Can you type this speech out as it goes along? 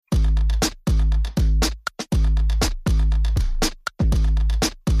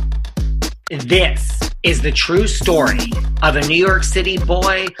This is the true story of a New York City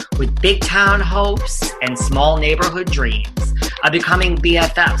boy with big town hopes and small neighborhood dreams of becoming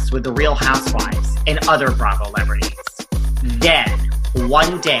BFFs with the Real Housewives and other Bravo celebrities. Then,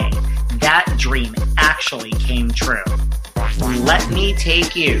 one day, that dream actually came true. Let me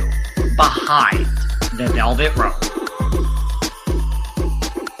take you behind the velvet rope.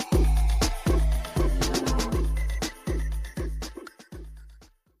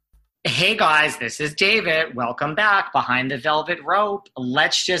 Hey guys, this is David. Welcome back behind the velvet rope.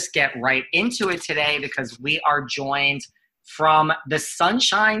 Let's just get right into it today because we are joined from the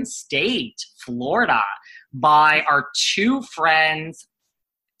Sunshine State, Florida, by our two friends,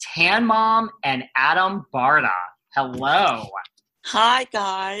 Tan Mom and Adam Barta. Hello. Hi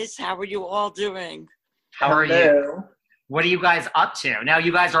guys, how are you all doing? How are you? What are you guys up to? Now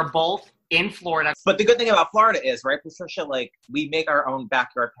you guys are both in Florida. But the good thing about Florida is, right, Patricia, like, we make our own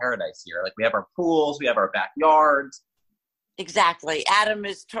backyard paradise here. Like, we have our pools, we have our backyards. Exactly. Adam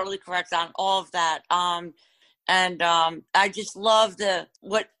is totally correct on all of that. I just love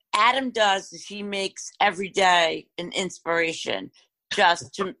what Adam does is he makes every day an inspiration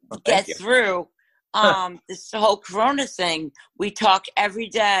just to get through this whole Corona thing. We talk every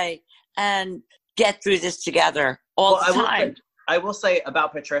day and get through this together all the time. I will say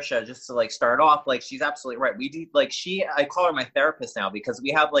about Patricia, just to like start off, like she's absolutely right. We do I call her my therapist now because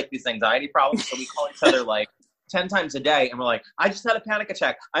we have like these anxiety problems. So we call each other like 10 times a day and we're like, I just had a panic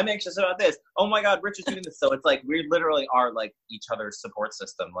attack. I'm anxious about this. Oh my God, Rich is doing this. So it's like, we literally are like each other's support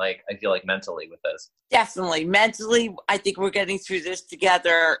system. Like I feel like mentally with this. Definitely. Mentally, I think we're getting through this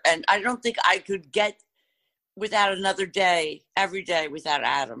together. And I don't think I could get without another day, every day without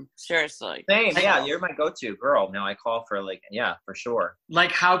Adam. Seriously. Same. Yeah, you're my go-to girl. Now I call for for sure.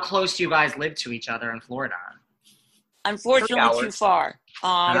 Like, how close do you guys live to each other in Florida? Unfortunately, too far.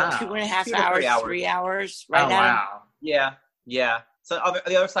 2.5 hours, 3 hours. Right now. Wow. Yeah. So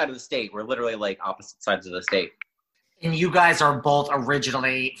the other side of the state, we're literally like opposite sides of the state. And you guys are both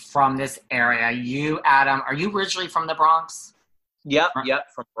originally from this area. You, Adam, are you originally from the Bronx? Yep.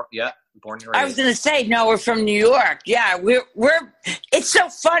 Born and raised. I was going to say, no, we're from New York. Yeah, we're. It's so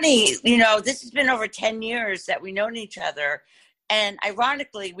funny, this has been over 10 years that we've known each other. And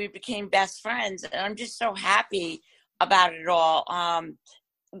ironically, we became best friends. And I'm just so happy about it all.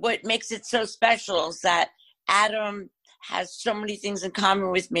 What makes it so special is that Adam has so many things in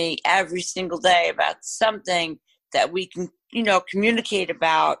common with me every single day about something that we can, communicate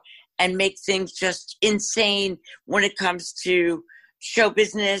about and make things just insane when it comes to show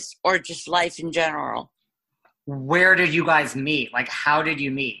business or just life in general. Where did you guys meet? Like, how did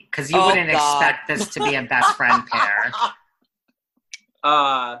you meet? Because you wouldn't expect this to be a best friend pair.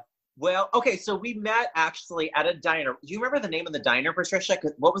 Well, okay, so we met actually at a diner. Do you remember the name of the diner, Patricia?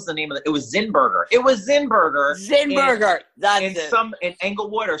 What was the name of it? It was Zinburger. It was Zinburger. In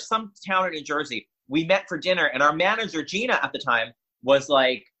Englewood or some town in New Jersey. We met for dinner, and our manager, Gina, at the time, was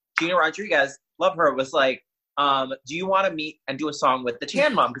like, Gina Rodriguez, love her, was like, do you want to meet and do a song with the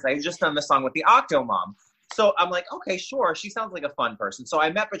Tan Mom? Because I had just done the song with the Octo Mom. So I'm like, okay, sure. She sounds like a fun person. So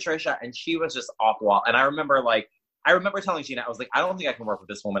I met Patricia, and she was just off the wall. And I remember telling Gina, I was like, I don't think I can work with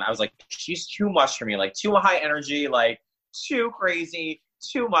this woman. I was like, she's too much for me, like too high energy, like too crazy,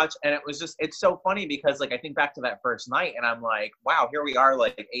 too much. And it's so funny because like, I think back to that first night and I'm like, wow, here we are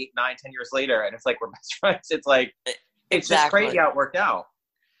like 8, 9, 10 years later. And it's like, we're best friends. It's like, it's just crazy how it worked out.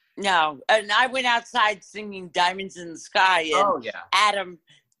 No. And I went outside singing Diamonds in the Sky. And Adam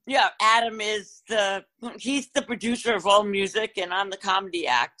is he's the producer of all music and I'm the comedy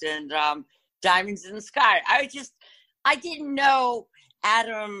act and, Diamonds in the Sky. I didn't know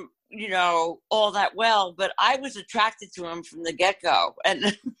Adam, all that well, but I was attracted to him from the get-go.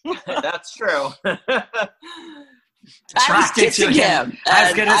 And that's true. Attracted to him. I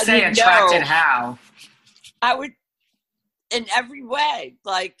was going to say, attracted how? I would, in every way,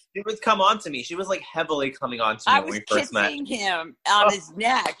 like. She would come on to me. She was like heavily coming on to me when we first met. I was kissing him on his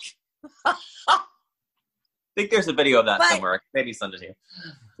neck. I think there's a video of that somewhere. Maybe send it to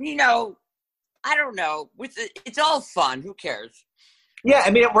you. I don't know. It's all fun. Who cares? Yeah,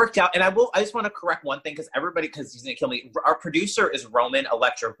 I mean, it worked out. And I just want to correct one thing because he's going to kill me. Our producer is Roman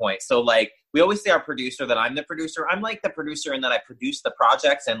Electropoint. So, like, we always say our producer that I'm the producer. I'm, like, the producer in that I produce the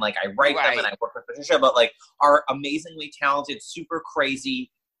projects and, like, I write them and I work with Patricia. But, like, our amazingly talented, super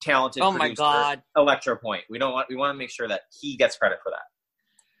crazy, talented producer, my God, Electropoint. We want to make sure that he gets credit for that.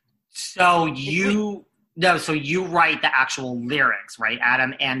 So you write the actual lyrics, right,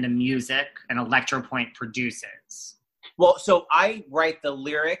 Adam, and the music, and Electropoint produces. Well, so I write the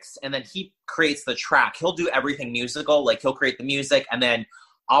lyrics, and then he creates the track. He'll do everything musical. Like, he'll create the music, and then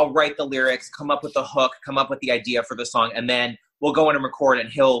I'll write the lyrics, come up with the hook, come up with the idea for the song, and then we'll go in and record,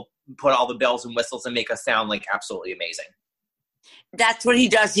 and he'll put all the bells and whistles and make us sound like absolutely amazing. That's what he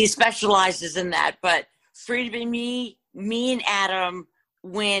does. He specializes in that. But Free to Be me and Adam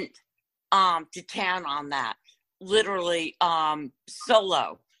went to town on that, literally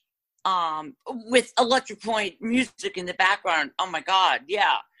solo, with Electric Point music in the background. Oh my God,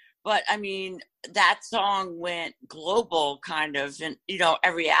 yeah. But I mean, that song went global, kind of, in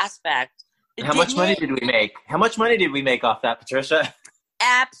every aspect. How much money did we make? How much money did we make off that, Patricia?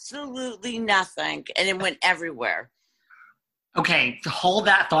 Absolutely nothing, and it went everywhere. Okay, hold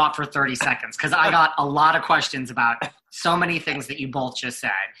that thought for 30 seconds, because I got a lot of questions about so many things that you both just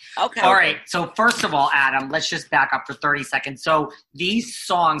said. Okay. All right, so first of all, Adam, let's just back up for 30 seconds. So these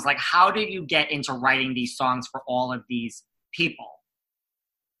songs, like, how did you get into writing these songs for all of these people?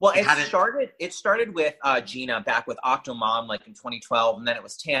 Well, it started with Gina back with Octomom, like in 2012, and then it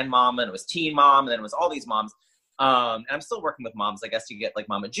was Tan Mom, and it was Teen Mom, and then it was all these moms. And I'm still working with moms. I guess you get like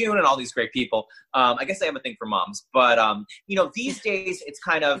Mama June and all these great people. I guess I have a thing for moms, but these days it's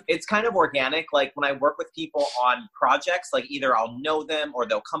kind of organic. Like when I work with people on projects, like either I'll know them or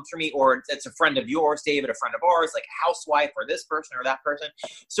they'll come through me, or it's a friend of yours, David, a friend of ours, like housewife or this person or that person.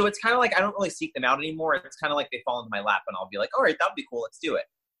 So it's kind of like I don't really seek them out anymore. It's kind of like they fall into my lap, and I'll be like, all right, that'd be cool. Let's do it.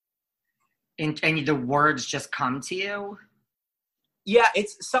 And the words just come to you? Yeah,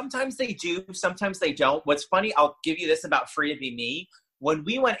 it's sometimes they do, sometimes they don't. What's funny, I'll give you this about Free to Be Me. When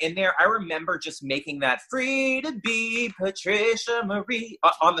we went in there, I remember just making that Free to Be Patricia Marie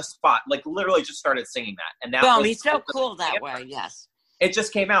on the spot. Like literally just started singing that. And that he's so cool that way, yes. It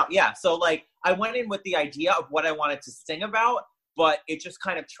just came out, yeah. So like I went in with the idea of what I wanted to sing about, but it just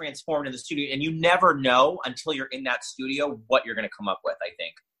kind of transformed in the studio. And you never know until you're in that studio what you're going to come up with, I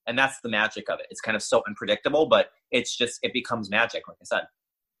think. And that's the magic of it. It's kind of so unpredictable, but it becomes magic, like I said.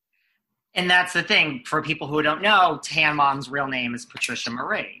 And that's the thing. For people who don't know, Tan Mom's real name is Patricia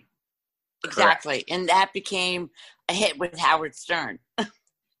Marie. Exactly. Correct. And that became a hit with Howard Stern.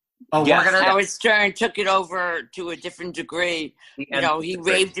 Yes. Howard Stern took it over to a different degree. He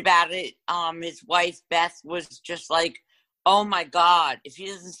raved about it. His wife, Beth, was just like, oh my God, if he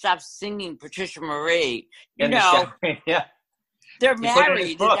doesn't stop singing Patricia Marie, yeah. They're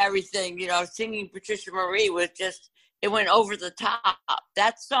married and everything, singing Patricia Marie was just, it went over the top.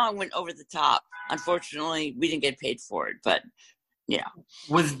 That song went over the top. Unfortunately, we didn't get paid for it, but,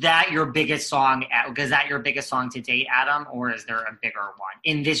 Was that your biggest song? Was that your biggest song to date, Adam, or is there a bigger one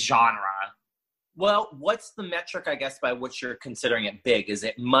in this genre? Well, what's the metric, I guess, by which you're considering it big? Is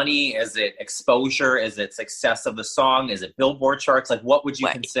it money? Is it exposure? Is it success of the song? Is it Billboard charts? Like, what would you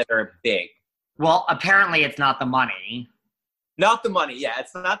consider big? Well, apparently it's not the money. Not the money. Yeah,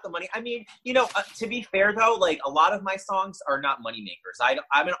 it's not the money. I mean, to be fair, though, like a lot of my songs are not money makers.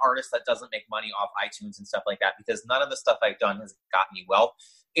 I'm an artist that doesn't make money off iTunes and stuff like that because none of the stuff I've done has gotten me wealth.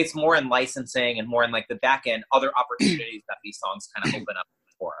 It's more in licensing and more in like the back end, other opportunities that these songs kind of open up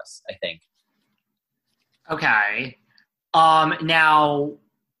for us, I think. Okay. Now,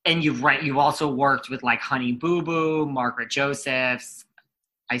 and you've also worked with like Honey Boo Boo, Margaret Josephs.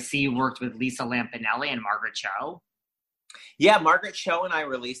 I see you worked with Lisa Lampanelli and Margaret Cho. Yeah, Margaret Cho and I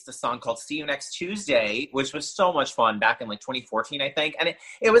released a song called See You Next Tuesday, which was so much fun back in like 2014, I think. And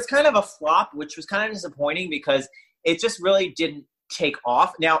it was kind of a flop, which was kind of disappointing because it just really didn't take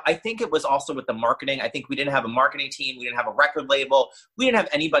off. Now, I think it was also with the marketing. I think we didn't have a marketing team. We didn't have a record label. We didn't have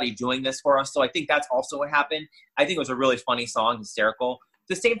anybody doing this for us. So I think that's also what happened. I think it was a really funny song, hysterical.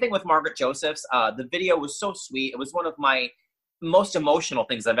 The same thing with Margaret Josephs. The video was so sweet. It was one of my most emotional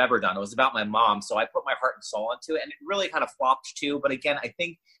things I've ever done. It was about my mom. So I put my heart and soul into it and it really kind of flopped too. But again, I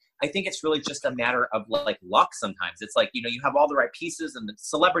think it's really just a matter of like luck sometimes. It's like, you have all the right pieces and the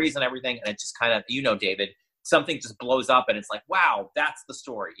celebrities and everything. And it just kind of, David, something just blows up and it's like, wow, that's the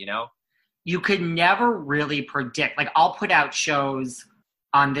story, You could never really predict. Like I'll put out shows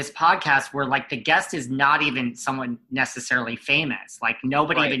on this podcast where like the guest is not even someone necessarily famous. Like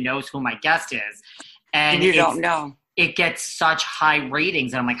nobody even knows who my guest is. And you don't know. It gets such high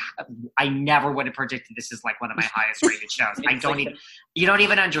ratings. And I'm like, I never would have predicted this is like one of my highest rated shows. You don't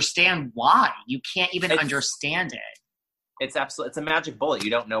even understand why. You can't even understand it. It's a magic bullet. You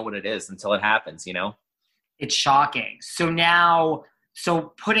don't know what it is until it happens, It's shocking.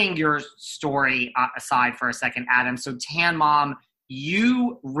 So putting your story aside for a second, Adam, so Tan Mom,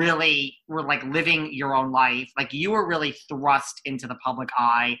 you really were like living your own life. Like you were really thrust into the public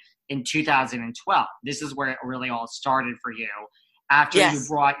eye in 2012. This is where it really all started for you. After you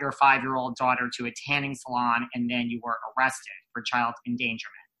brought your 5-year-old daughter to a tanning salon and then you were arrested for child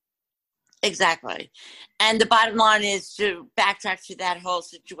endangerment. Exactly. And the bottom line is, to backtrack to that whole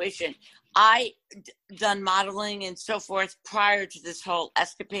situation, I done modeling and so forth prior to this whole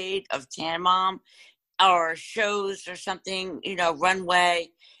escapade of Tan Mom or shows or something, runway.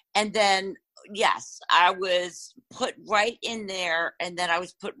 And then, yes, I was put right in there, and then I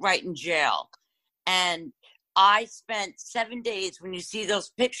was put right in jail. And I spent 7 days, when you see those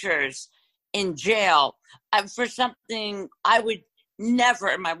pictures, in jail for something I would never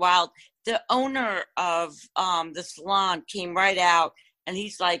in my wild. The owner of the salon came right out, and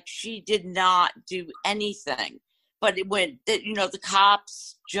he's like, she did not do anything. But it went, the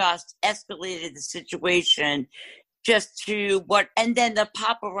cops just escalated the situation just to what, and then the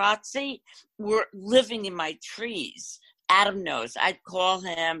paparazzi were living in my trees. Adam knows. I'd call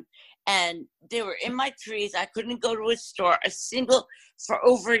him, and they were in my trees. I couldn't go to a store, for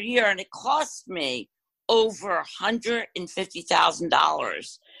over a year, and it cost me over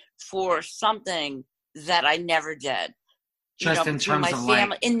 $150,000 for something that I never did. Just in terms my of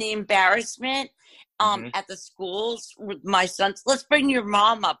family, in the embarrassment, at the schools with my sons. Let's bring your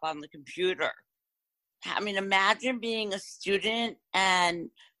mom up on the computer. I mean, imagine being a student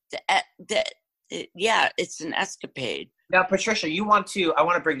and it's an escapade. Now, Patricia, I want to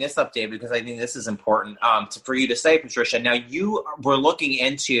bring this up, David, because I think this is important for you to say, Patricia. Now, you were looking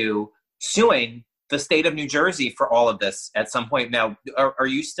into suing the state of New Jersey for all of this at some point. Now, are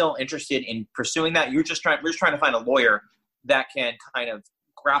you still interested in pursuing that? We're just trying to find a lawyer that can kind of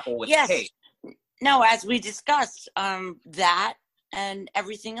grapple with the case. No, as we discussed, that and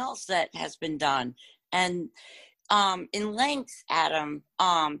everything else that has been done. And in length, Adam,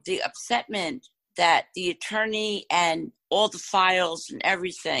 the upsetment that the attorney and all the files and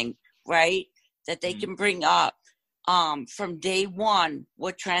everything, right, that they can bring up from day one,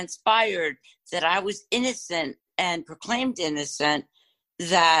 what transpired, that I was innocent and proclaimed innocent,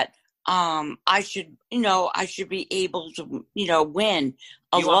 that I should be able to, win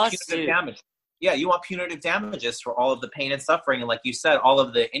a lawsuit. Yeah, you want punitive damages for all of the pain and suffering. And like you said, all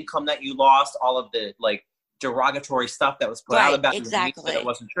of the income that you lost, all of the derogatory stuff that was put out about you that it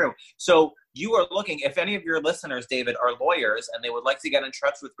wasn't true. So you are looking, if any of your listeners, David, are lawyers and they would like to get in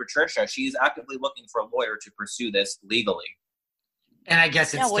touch with Patricia, she's actively looking for a lawyer to pursue this legally. And I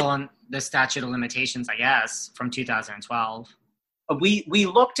guess it's still on the statute of limitations, I guess, from 2012. We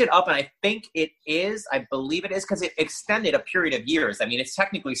looked it up, and I believe it is, because it extended a period of years. I mean, it's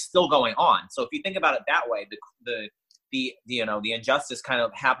technically still going on. So if you think about it that way, the injustice kind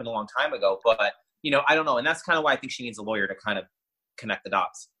of happened a long time ago. But I don't know, and that's kind of why I think she needs a lawyer to kind of connect the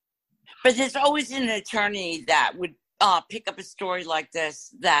dots. But there's always an attorney that would pick up a story like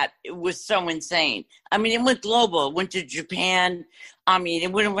this that was so insane. I mean, it went global. It went to Japan. I mean,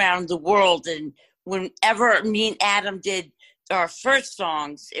 it went around the world. And whenever me and Adam did our first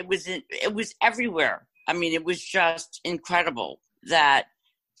songs, it was everywhere. I mean, it was just incredible that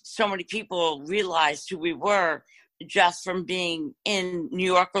so many people realized who we were just from being in New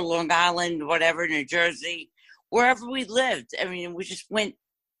York or Long Island, whatever, New Jersey, wherever we lived. I mean, we just went,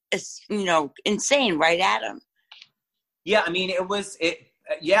 insane, right, Adam? Yeah, I mean,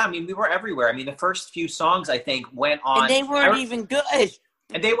 we were everywhere. I mean, the first few songs, I think, went on. And they weren't even good.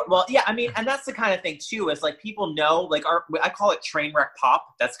 And they were, well, yeah, I mean, and that's the kind of thing too, is people know, I call it train wreck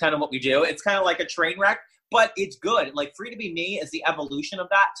pop. That's kind of what we do. It's kind of like a train wreck, but it's good. Free to Be Me is the evolution of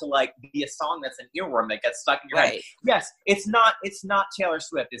that to be a song that's an earworm that gets stuck in your head. Yes, it's not Taylor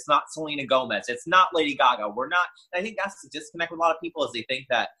Swift. It's not Selena Gomez. It's not Lady Gaga. I think that's the disconnect with a lot of people, is they think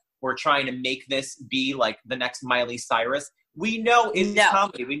that we're trying to make this be the next Miley Cyrus. We know it's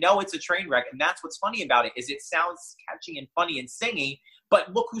comedy. We know it's a train wreck. And that's what's funny about it, is it sounds catchy and funny and singy,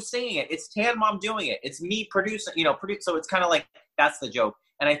 but look who's singing it. It's Tan Mom doing it. It's me producing, so it's kind of that's the joke.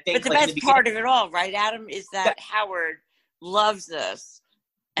 And I think, but the best part of it all, right, Adam, is that Howard loves this.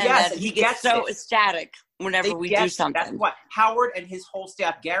 And that he gets so ecstatic whenever we do something. That's what Howard and his whole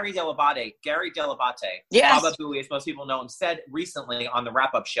staff, Gary Delabate, yes. Baba Booey, as most people know him, said recently on the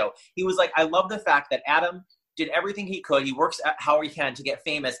wrap-up show, he was like, I love the fact that Adam did everything he could. He works at how he can to get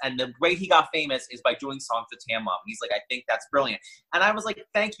famous. And the way he got famous is by doing songs with Tan Mom. He's like, I think that's brilliant. And I was like,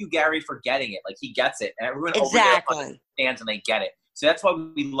 thank you, Gary, for getting it. He gets it. And everyone over there understands and they get it. So that's why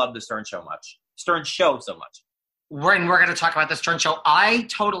we love the Stern Show so much. We're going to talk about the Stern Show. I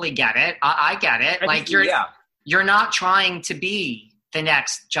totally get it. I get it. You're not trying to be the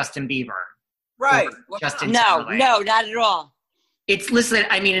next Justin Bieber. Right. No, not at all. Listen,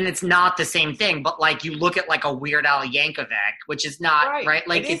 I mean, and it's not the same thing, but you look at a Weird Al Yankovic, which is not, right?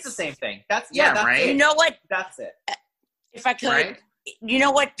 It's the same thing. That's right? It. You know what? That's it. If I could, you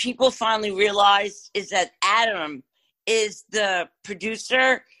know what people finally realized is that Adam is the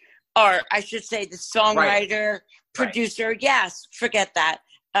producer, or I should say the songwriter, right. producer. Right. Yes, forget that.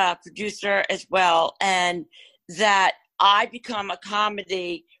 Producer as well. And that I become a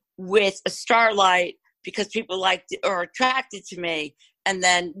comedy with a starlight because people liked it or attracted to me. And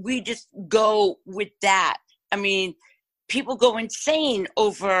then we just go with that. I mean, people go insane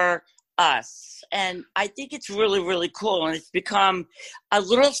over us. And I think it's really, really cool. And it's become a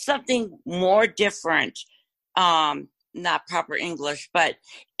little something more different. Not proper English, but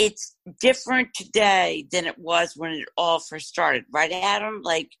it's different today than it was when it all first started. Right, Adam?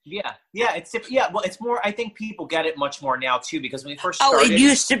 Like, yeah, it's well, it's more. I think people get it much more now too because when we first started, it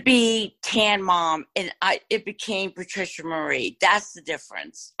used to be Tan Mom, and it became Patricia Marie. That's the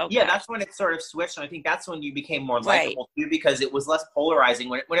difference. Okay. Yeah, that's when it sort of switched, and I think that's when you became more likable too because it was less polarizing.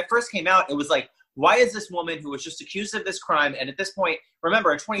 When it first came out, it was like, why is this woman who was just accused of this crime? And at this point,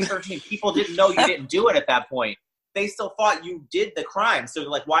 remember in 2013, people didn't know you didn't do it at that point. They still thought you did the crime. So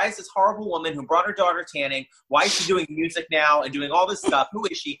like, why is this horrible woman who brought her daughter tanning? Why is she doing music now and doing all this stuff? Who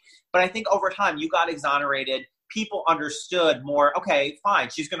is she? But I think over time you got exonerated. People understood more. Okay, fine.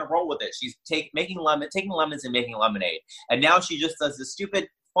 She's going to roll with it. She's taking lemons and making lemonade. And now she just does this stupid,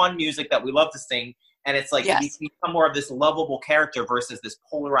 fun music that we love to sing. And it's like, you become more of this lovable character versus this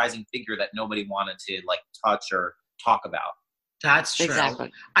polarizing figure that nobody wanted to like touch or talk about. That's true.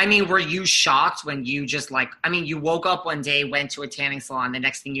 Exactly. I mean, were you shocked when you just you woke up one day, went to a tanning salon, the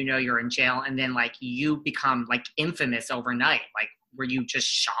next thing you know, you're in jail, and then like you become like infamous overnight. Like, were you just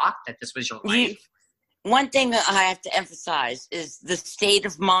shocked that this was your life? One thing that I have to emphasize is the state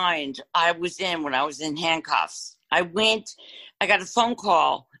of mind I was in when I was in handcuffs. I got a phone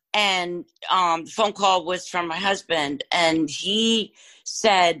call, and the phone call was from my husband, and he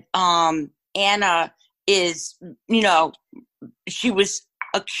said, Anna is, she was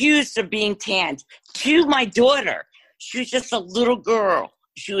accused of being tanned to my daughter. She was just a little girl.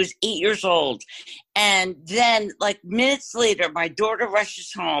 She was 8 years old. And then like minutes later, my daughter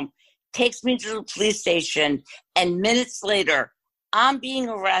rushes home, takes me to the police station. And minutes later, I'm being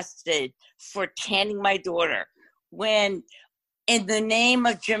arrested for tanning my daughter. When in the name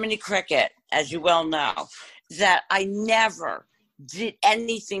of Jiminy Cricket, as you well know, that I never did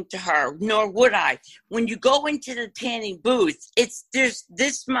anything to her, nor would I. When you go into the tanning booth, there's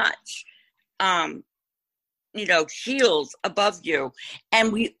this much, shield above you.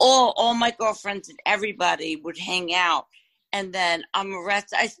 And we all my girlfriends and everybody would hang out. And then I'm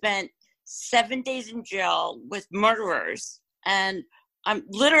arrested. I spent 7 days in jail with murderers. And I'm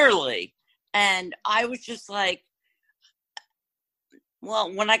literally, and I was just like,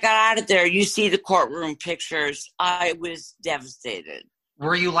 well, when I got out of there, you see the courtroom pictures. I was devastated.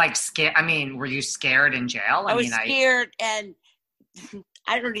 Were you like scared? I mean, were you scared in jail? I was scared, and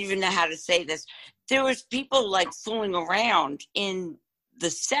I don't even know how to say this. There was people like fooling around in the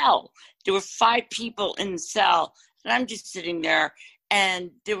cell. There were 5 people in the cell, and I'm just sitting there.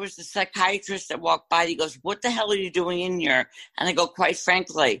 And there was a psychiatrist that walked by. He goes, "What the hell are you doing in here?" And I go, "Quite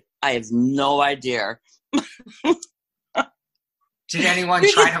frankly, I have no idea." Did anyone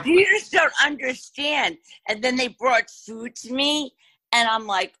try to? You just don't understand. And then they brought food to me, and I'm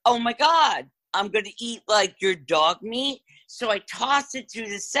like, oh my God, I'm going to eat like your dog meat. So I tossed it through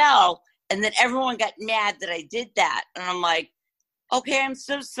the cell, and then everyone got mad that I did that. And I'm like, okay, I'm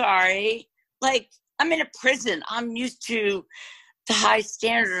so sorry. Like, I'm in a prison. I'm used to the high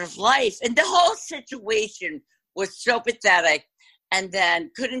standard of life. And the whole situation was so pathetic. And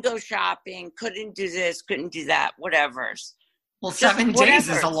then couldn't go shopping, couldn't do this, couldn't do that, whatever. Well, 7 days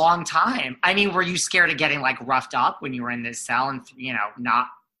is a long time. I mean, were you scared of getting like roughed up when you were in this cell and, not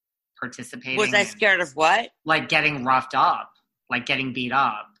participating? Was I scared of what? Like getting roughed up, like getting beat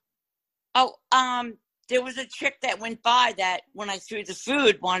up. Oh, there was a chick that went by that when I threw the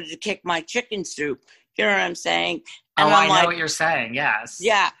food wanted to kick my chicken soup. You know what I'm saying? And I know what you're saying. Yes.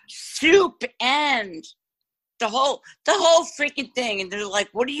 Yeah. Soup and the whole freaking thing. And they're like,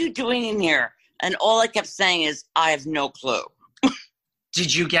 "What are you doing in here?" And all I kept saying is, "I have no clue."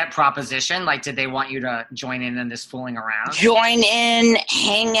 Did you get proposition? Like, did they want you to join in this fooling around? Join in,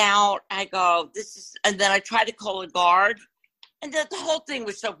 hang out. I go, and then I tried to call a guard. And the whole thing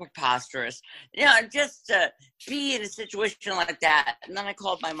was so preposterous. Just to be in a situation like that. And then I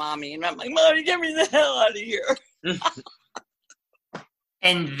called my mommy, and I'm like, "Mommy, get me the hell out of here."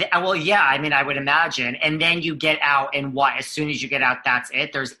 And, I mean, I would imagine. And then you get out, and what? As soon as you get out, that's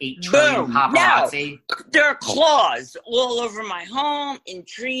it? There's 8 trillion paparazzi? No, there are claws all over my home, in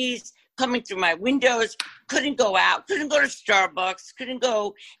trees, coming through my windows. Couldn't go out. Couldn't go to Starbucks. Couldn't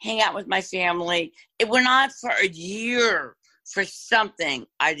go hang out with my family. It went on for a year for something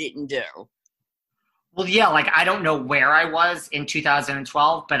I didn't do. Well, yeah, like I don't know where I was in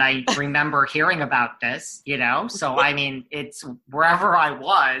 2012, but I remember hearing about this, So I mean, it's wherever I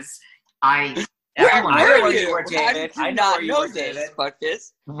was, Where were you were, David. I know where you were, David.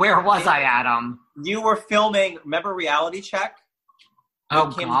 Where was I, Adam? You were filming, remember Reality Check?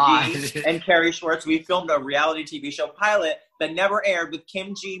 Oh, Kim God. G and Carrie Schwartz. We filmed a reality TV show pilot that never aired with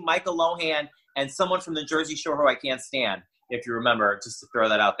Kim G, Michael Lohan, and someone from the Jersey Shore who I can't stand, if you remember, just to throw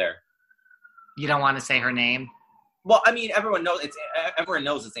that out there. You don't want to say her name? Well, I mean, everyone knows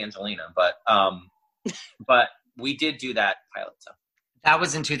it's Angelina, but we did do that pilot stuff. That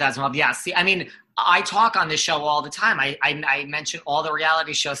was in 2012. Yeah. See, I mean, I talk on this show all the time. I mention all the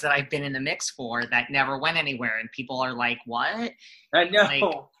reality shows that I've been in the mix for that never went anywhere, and people are like, "What?" I know. Like,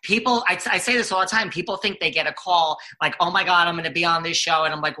 people, I say this all the time. People think they get a call like, "Oh my God, I'm going to be on this show,"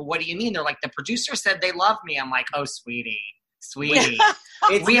 and I'm like, well, "What do you mean?" They're like, "The producer said they love me." I'm like, "Oh, sweetie." We have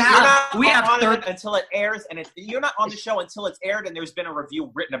until it airs, and you're not on the show until it's aired and there's been a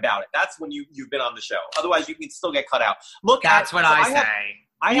review written about it. That's when you've been on the show. Otherwise, you can still get cut out. That's what I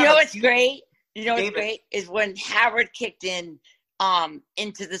say. You know what's great? You know what's great is when Howard kicked in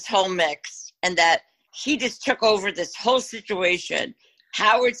into this whole mix, and that he just took over this whole situation.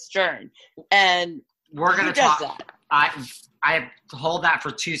 Howard Stern, and we're gonna talk. That? I hold that for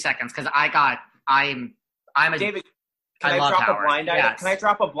 2 seconds because I'm a David. Can I drop a blind item? Yes. Can I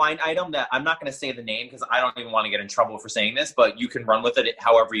drop a blind item that I'm not going to say the name because I don't even want to get in trouble for saying this, but you can run with it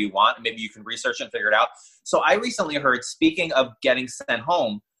however you want. Maybe you can research and figure it out. So I recently heard, speaking of getting sent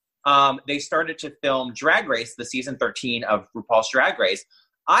home, they started to film Drag Race, the season 13 of RuPaul's Drag Race.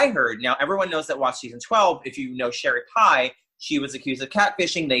 I heard, now everyone knows that watched season 12. If you know Sherry Pie, she was accused of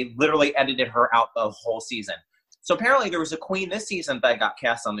catfishing. They literally edited her out the whole season. So apparently there was a queen this season that got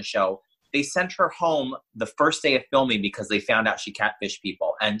cast on the show. They sent her home the first day of filming because they found out she catfished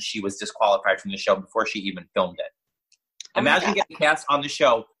people, and she was disqualified from the show before she even filmed it. Imagine getting cast on the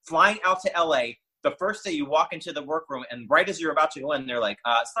show, flying out to LA. The first day you walk into the workroom, and right as you're about to go in, they're like,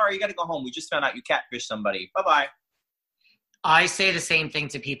 sorry, you got to go home. We just found out you catfished somebody. Bye-bye. I say the same thing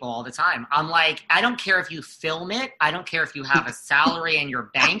to people all the time. I'm like, I don't care if you film it. I don't care if you have a salary in your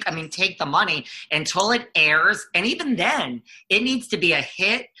bank. I mean, take the money until it airs. And even then, it needs to be a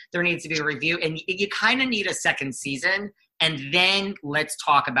hit. There needs to be a review. And you kind of need a second season. And then let's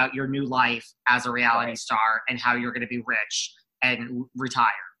talk about your new life as a reality star and how you're going to be rich and retire.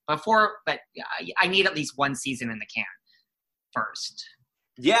 But I need at least one season in the can first.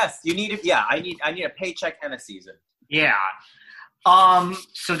 Yes, you need it. Yeah, I need a paycheck and a season. Yeah.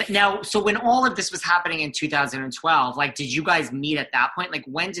 So when all of this was happening in 2012, like, did you guys meet at that point? Like,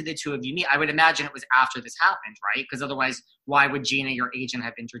 when did the two of you meet? I would imagine it was after this happened, right? Because otherwise, why would Gina, your agent,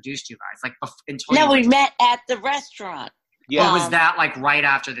 have introduced you guys? Like, we met at the restaurant. Yeah. Was that like right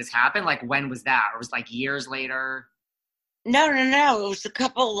after this happened? Like, when was that? Or was it like years later? No. It was a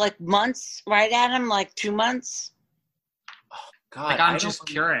couple like months, right, Adam? Like 2 months. Oh God, I'm just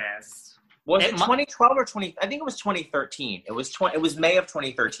curious. Was it 2012 or 20? I think it was 2013. It was May of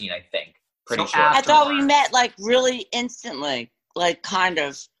 2013. I think. Pretty sure. I thought we met like really instantly, like kind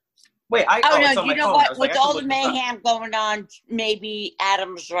of. Wait, no, you know what? With all the mayhem going on, maybe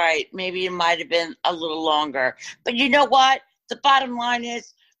Adam's right. Maybe it might have been a little longer. But you know what? The bottom line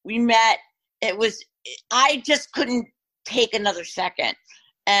is, we met. I just couldn't take another second.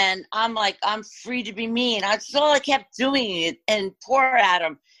 And I'm like, I'm free to be me. And that's all I kept doing. And poor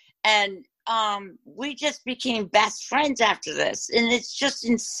Adam. And we just became best friends after this. And it's just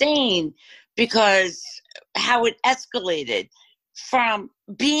insane because how it escalated from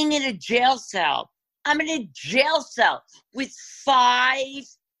being in a jail cell. I'm in a jail cell with 5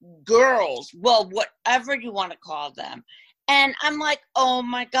 girls. Well, whatever you want to call them. And I'm like, oh,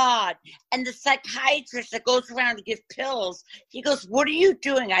 my God. And the psychiatrist that goes around to give pills, he goes, what are you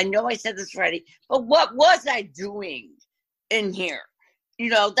doing? I know I said this already, but what was I doing in here? You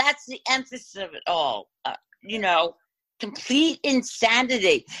know, that's the emphasis of it all. Complete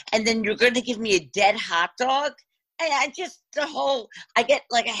insanity. And then you're going to give me a dead hot dog? I get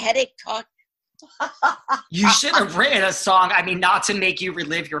like a headache talk. You should have written a song. I mean, not to make you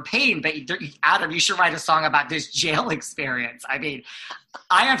relive your pain, but Adam, you should write a song about this jail experience. I mean,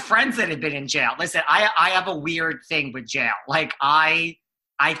 I have friends that have been in jail. Listen, I have a weird thing with jail. Like, I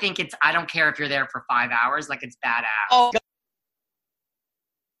think I don't care if you're there for 5 hours. Like, it's badass. Oh,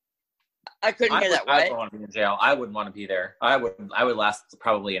 I couldn't hear that. I would want to be in jail. I wouldn't want to be there. I would last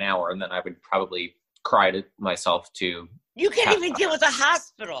probably an hour, and then I would probably cry to myself to. You can't even deal with a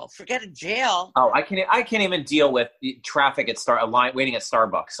hospital. Forget a jail. Oh, I can't even deal with traffic at waiting at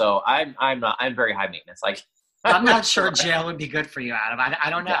Starbucks. So I'm very high maintenance. Like, I'm not sure jail would be good for you, Adam. I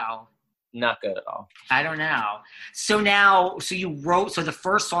don't know. Not good at all. I don't know. So the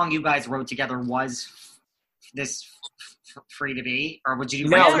first song you guys wrote together was this Free to Be? Or would you do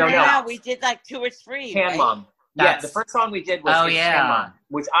No. We did like 2 or 3. Tan Mom. Yeah, the first song we did was Tan Mom,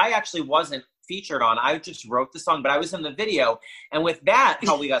 which I actually wasn't featured on. I just wrote the song, but I was in the video. And with that,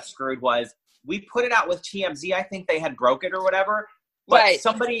 how we got screwed was we put it out with TMZ. I think they had broke it or whatever. But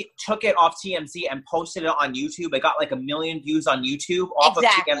somebody took it off TMZ and posted it on YouTube. It got like 1 million views on YouTube off of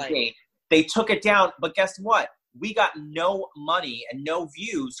TMZ. They took it down. But guess what? We got no money and no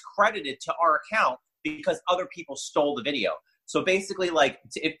views credited to our account because other people stole the video. So basically, like,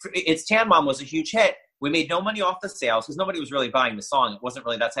 it's Tan Mom was a huge hit. We made no money off the sales because nobody was really buying the song. It wasn't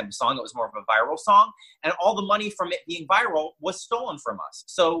really that type of song. It was more of a viral song. And all the money from it being viral was stolen from us.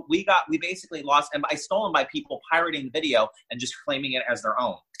 So we basically lost, and by stolen by people pirating the video and just claiming it as their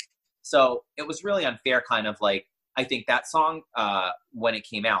own. So it was really unfair, kind of like, I think that song, when it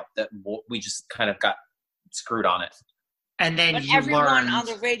came out, that we just kind of got screwed on it. And then everyone on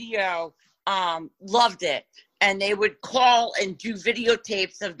the radio loved it. And they would call and do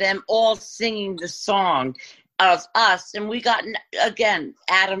videotapes of them all singing the song of us. And we got, again,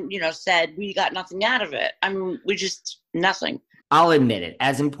 Adam, said we got nothing out of it. I mean, we just, nothing. I'll admit it.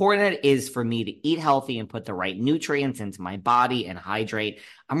 As important it is for me to eat healthy and put the right nutrients into my body and hydrate,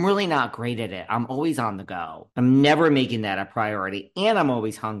 I'm really not great at it. I'm always on the go. I'm never making that a priority, and I'm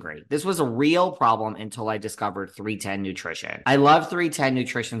always hungry. This was a real problem until I discovered 310 Nutrition. I love 310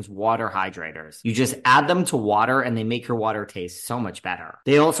 Nutrition's water hydrators. You just add them to water and they make your water taste so much better.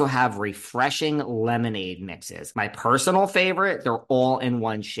 They also have refreshing lemonade mixes. My personal favorite, they're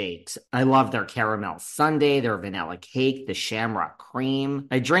all-in-one shakes. I love their caramel sundae, their vanilla cake, the shamrock cream.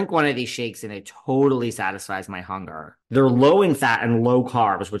 I drink one of these shakes and it totally satisfies my hunger. They're low in fat and low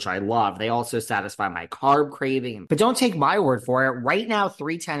carbs, which I love. They also satisfy my carb craving. But don't take my word for it. Right now,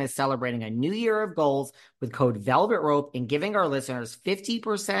 310 is celebrating a new year of goals with code Velvet Rope and giving our listeners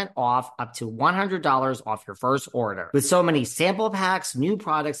 50% off up to $100 off your first order. With so many sample packs, new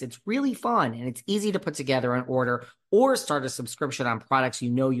products, it's really fun and it's easy to put together an order or start a subscription on products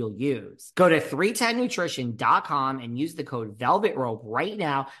you'll use. Go to 310nutrition.com and use the code Velvet Rope right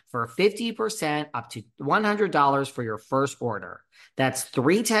now for 50% up to $100 for your first order. That's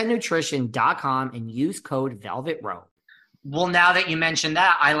 310nutrition.com and use code Velvet Rope. Well, now that you mentioned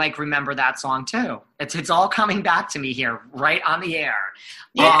that, I remember that song too. It's all coming back to me here, right on the air.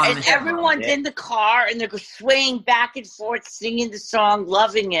 Yeah, and everyone's in the car and they're swaying back and forth, singing the song,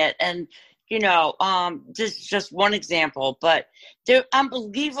 loving it. And this is just one example, but they're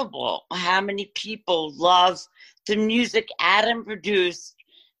unbelievable how many people love the music Adam produced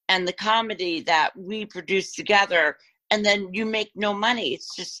and the comedy that we produced together, and then you make no money.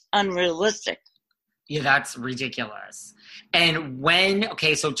 It's just unrealistic. Yeah, that's ridiculous. And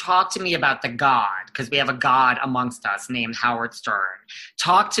so talk to me about the God, because we have a God amongst us named Howard Stern.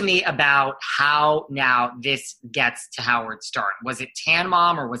 Talk to me about how now this gets to Howard Stern. Was it Tan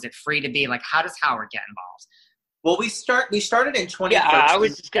Mom or was it Free to Be? Like, how does Howard get involved? Well, we started in 2013. Yeah, I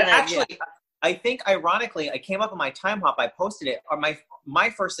was just going to... Actually, I think, ironically, I came up on my time hop. I posted it. My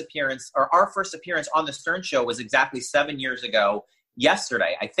first appearance, or our first appearance on the Stern Show was exactly 7 years ago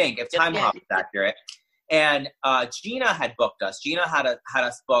yesterday, I think, if time hop is accurate. And Gina had booked us. Gina had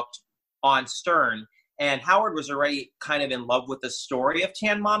us booked on Stern. And Howard was already kind of in love with the story of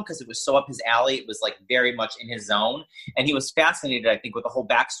Tan Mom because it was so up his alley. It was very much in his zone. And he was fascinated, I think, with the whole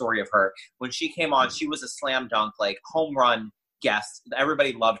backstory of her. When she came on, she was a slam dunk, home run guest.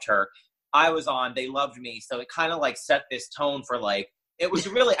 Everybody loved her. I was on. They loved me. So it kind of set this tone for it was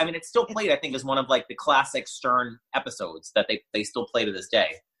really, it's still played, I think, as one of the classic Stern episodes that they still play to this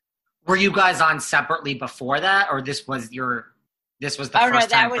day. Were you guys on separately before that, or this was the first time? Oh no,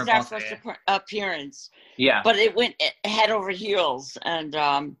 that was our first appearance. Yeah, but it went head over heels, and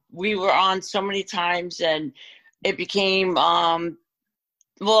we were on so many times, and it became Howard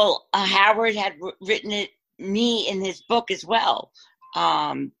had written me in his book as well,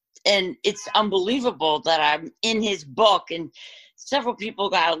 and it's unbelievable that I'm in his book, and several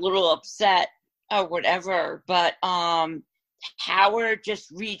people got a little upset or whatever, but Howard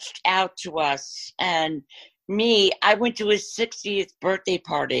just reached out to us, and I went to his 60th birthday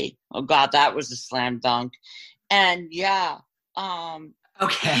party. Oh God, that was a slam dunk. And yeah.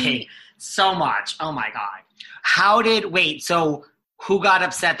 Okay. So much. Oh my God. So who got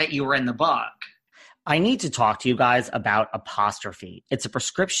upset that you were in the book? I need to talk to you guys about Apostrophe. It's a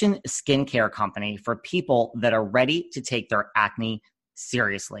prescription skincare company for people that are ready to take their acne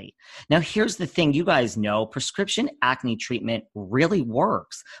Seriously. Now, here's the thing. You guys know prescription acne treatment really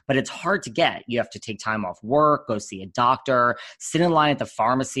works, but it's hard to get. You have to take time off work, go see a doctor, sit in line at the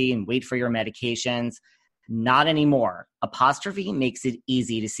pharmacy and wait for your medications. Not anymore. Apostrophe makes it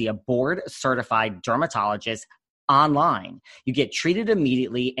easy to see a board-certified dermatologist online. You get treated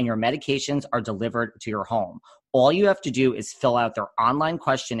immediately and your medications are delivered to your home. All you have to do is fill out their online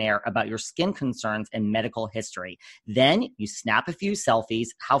questionnaire about your skin concerns and medical history. Then you snap a few selfies.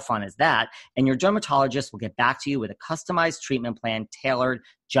 How fun is that? And your dermatologist will get back to you with a customized treatment plan tailored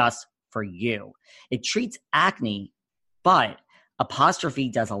just for you. It treats acne, but Apostrophe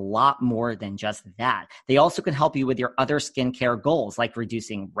does a lot more than just that. They also can help you with your other skincare goals, like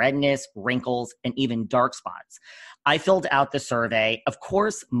reducing redness, wrinkles, and even dark spots. I filled out the survey. Of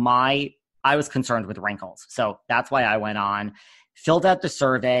course, I was concerned with wrinkles, so that's why I went on, filled out the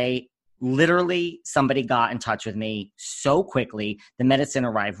survey. Literally, somebody got in touch with me so quickly. The medicine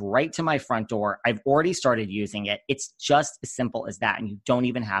arrived right to my front door. I've already started using it. It's just as simple as that, and you don't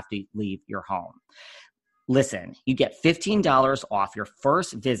even have to leave your home. Listen, you get $15 off your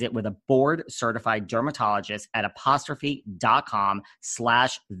first visit with a board-certified dermatologist at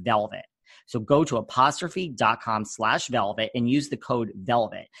apostrophe.com/velvet. So go to apostrophe.com/velvet and use the code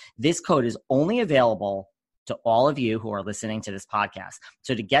VELVET. This code is only available to all of you who are listening to this podcast.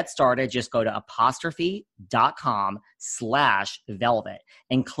 So to get started, just go to apostrophe.com/velvet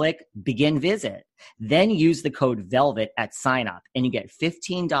and click begin visit. Then use the code VELVET at sign up and you get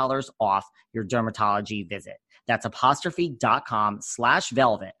 $15 off your dermatology visit. That's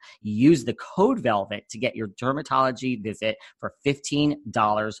apostrophe.com/velvet. Use the code VELVET to get your dermatology visit for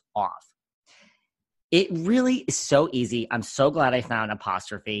 $15 off. It really is so easy. I'm so glad I found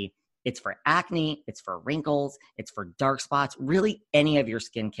Apostrophe. It's for acne, it's for wrinkles, it's for dark spots, really any of your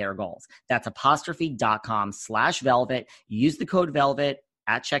skincare goals. That's apostrophe.com/velvet. Use the code VELVET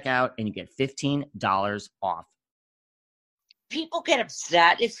at checkout and you get $15 off. People get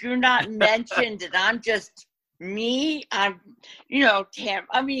upset if you're not mentioned and I'm just me. I'm, Tam,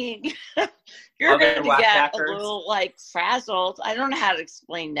 I mean, you're going to get a little frazzled. I don't know how to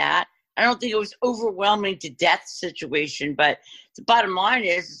explain that. I don't think it was overwhelming to death situation, but the bottom line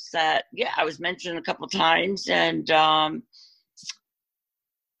is that, I was mentioned a couple times and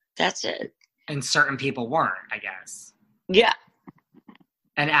that's it. And certain people weren't, I guess. Yeah.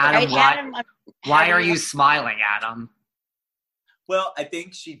 And Adam, why are you smiling, Adam? Well, I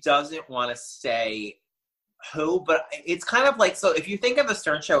think she doesn't want to say who, but it's kind of like, so if you think of the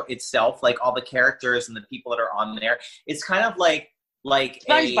Stern Show itself, like all the characters and the people that are on there, it's kind of like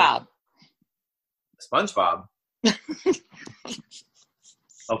SpongeBob. SpongeBob.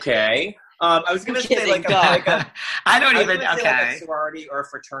 Okay. I was going to say like a sorority or a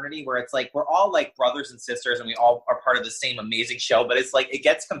fraternity where it's like we're all like brothers and sisters and we all are part of the same amazing show, but it's like it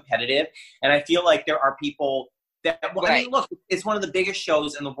gets competitive. And I feel like there are people that, I mean, look, it's one of the biggest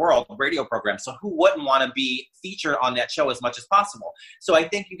shows in the world, radio program. So who wouldn't want to be featured on that show as much as possible? So I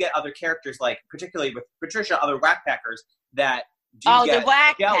think you get other characters, like particularly with Patricia, other whackpackers that the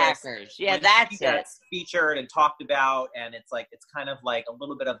whackpackers. Yeah, that's it. Featured and talked about, and it's kind of like a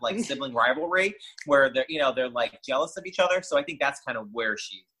little bit of like sibling rivalry where they're like jealous of each other. So I think that's kind of where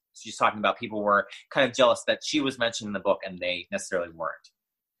she's talking about people were kind of jealous that she was mentioned in the book and they necessarily weren't.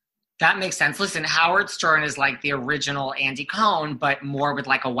 That makes sense. Listen, Howard Stern is like the original Andy Cohen, but more with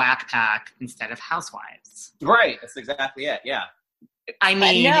like a whack pack instead of housewives. Right. That's exactly it. Yeah. I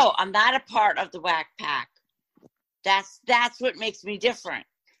mean, no, I'm not a part of the whack pack. That's what makes me different.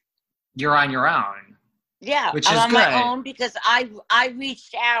 You're on your own. Yeah, which I'm is on good. My own because I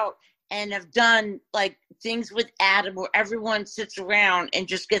reached out and have done like things with Adam where everyone sits around and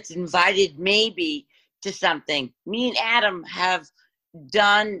just gets invited maybe to something. Me and Adam have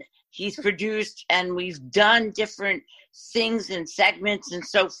done, he's produced, and we've done different things and segments and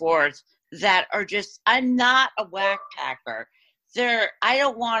so forth that are just, I'm not a whack packer. I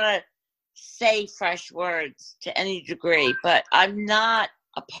don't want to say fresh words to any degree, but I'm not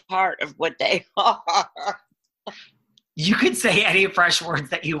a part of what they are. You can say any fresh words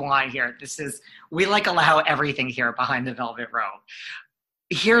that you want here. We allow everything here behind the velvet rope.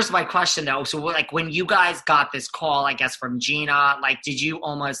 Here's my question though. So when you guys got this call, I guess from Gina, did you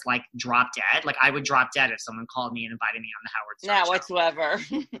almost drop dead? I would drop dead if someone called me and invited me on the Howard Stern show. No, whatsoever.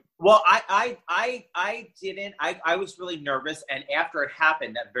 Well, I didn't. I was really nervous, and after it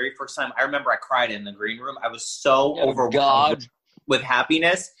happened that very first time, I remember I cried in the green room. I was so overwhelmed with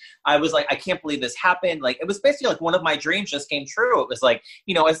happiness. I was like, I can't believe this happened. It was basically one of my dreams just came true. It was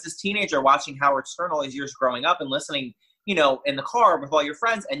as this teenager watching Howard Stern all these years growing up and listening, in the car with all your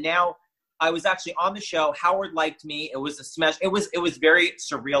friends. And now I was actually on the show. Howard liked me. It was a smash. It was very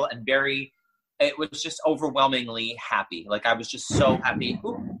surreal and it was just overwhelmingly happy. Like, I was just so happy.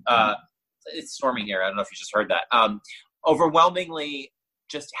 It's storming here. I don't know if you just heard that. Overwhelmingly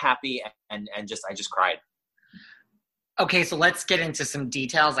just happy and I just cried. Okay, so let's get into some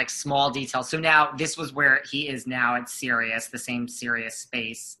details, like small details. So now this was where he is now at Sirius, the same Sirius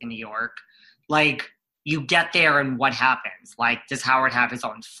space in New York. Like, you get there and what happens? Like, does Howard have his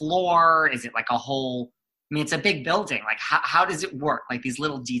own floor? Is it like a whole, I mean, it's a big building. Like, how does it work? Like, these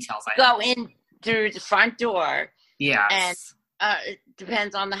little details. Go in through the front door. Yeah. And it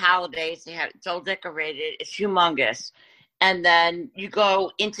depends on the holidays. It's all decorated. It's humongous. And then you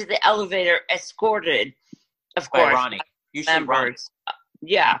go into the elevator escorted, of course. Ronnie. Usually members. Ronnie.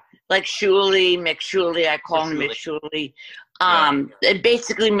 Yeah. Like Shuli, McShuli. I call him McShuli.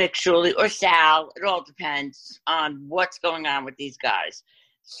 Basically McShuli or Sal. It all depends on what's going on with these guys.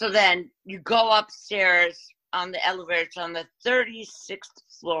 So then you go upstairs on the elevator. It's on the 36th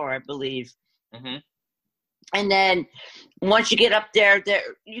floor, I believe. Mm-hmm. And then once you get up there,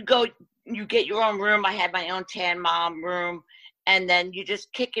 you get your own room. I had my own Tan Mom room. And then you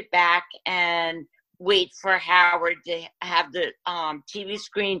just kick it back and wait for Howard to have the TV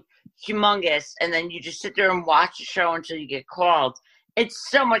screen humongous. And then you just sit there and watch the show until you get called. It's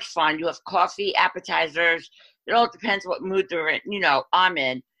so much fun. You have coffee, appetizers. It all depends what mood they're in. I'm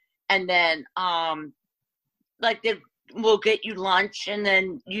in. And then we'll get you lunch. And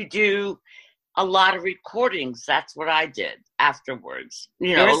then you do a lot of recordings. That's what I did afterwards.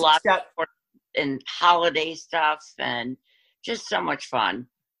 A lot of and holiday stuff and just so much fun.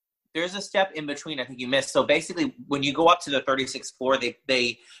 There's a step in between I think you missed. So basically, when you go up to the 36th floor,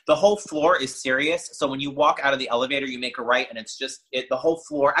 the whole floor is Sirius. So when you walk out of the elevator, you make a right, and it's just the whole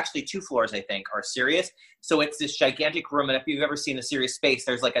floor. Actually, 2 floors I think are Sirius. So it's this gigantic room, and if you've ever seen the Sirius space,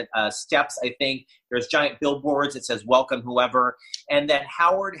 there's like a steps. I think there's giant billboards. It says "Welcome whoever," and then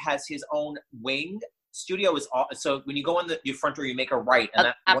Howard has his own wing. Studio is all. So when you go in the front door, you make a right,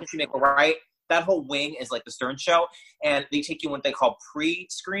 and once you make a right. That whole wing is like the Stern Show, and they take you in what they call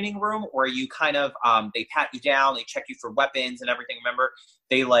pre-screening room, where you kind of they pat you down, they check you for weapons and everything. Remember,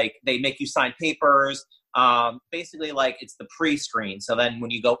 they make you sign papers. Basically, like it's the pre-screen. So then,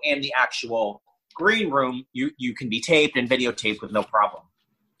 when you go in the actual green room, you can be taped and videotaped with no problem.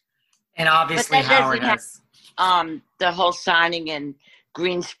 And obviously, Howard has the whole signing and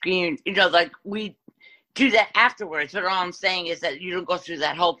green screen. Like we do that afterwards, but all I'm saying is that you don't go through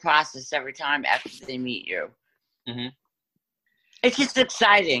that whole process every time after they meet you. Mm-hmm. It's just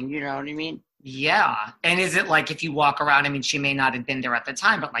exciting, you know what I mean? Yeah. And is it like if you walk around, I mean, she may not have been there at the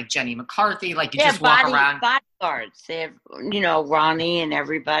time, but like Jenny McCarthy, like you just walk around. Bodyguards. They have, Ronnie and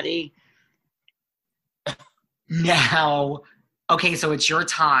everybody. Now, okay, so it's your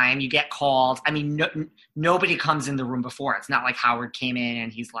time. You get called. I mean, nobody comes in the room before. It's not like Howard came in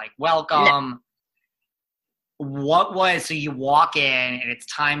and he's like, welcome. No. So you walk in and it's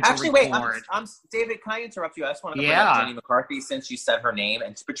time to record. Wait, I'm David, can I interrupt you? I just want to bring up Jenny McCarthy since you said her name,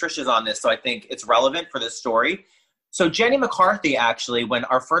 and Patricia's on this, so I think it's relevant for this story. So Jenny McCarthy, actually, when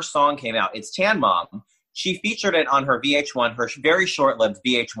our first song came out, It's Tan Mom, she featured it on her VH1, her very short-lived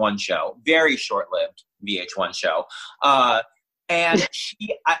VH1 show. Very short-lived VH1 show. And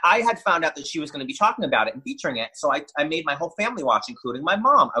I had found out that she was going to be talking about it and featuring it. So I made my whole family watch, including my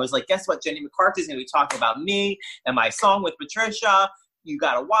mom. I was like, guess what? Jenny McCarthy's going to be talking about me and my song with Patricia. You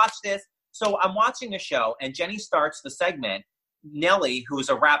got to watch this. So I'm watching the show, and Jenny starts the segment. Nelly, who is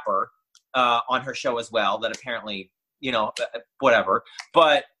a rapper on her show as well, that apparently, whatever.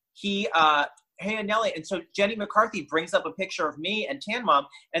 But he, hey, Nelly. And so Jenny McCarthy brings up a picture of me and Tan Mom,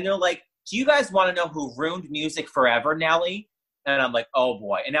 and they're like, do you guys want to know who ruined music forever, Nelly? And I'm like, oh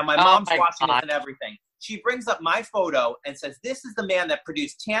boy. And now my mom's watching this and everything. She brings up my photo and says, this is the man that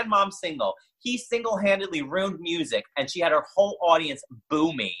produced Tan Mom's single. He single-handedly ruined music. And she had her whole audience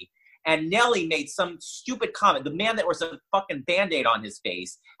boo me. And Nelly made some stupid comment. The man that was a fucking Band-Aid on his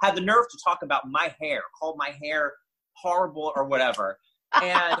face had the nerve to talk about my hair, called my hair horrible or whatever.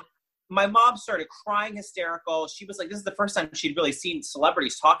 And my mom started crying hysterical. She was like, this is the first time she'd really seen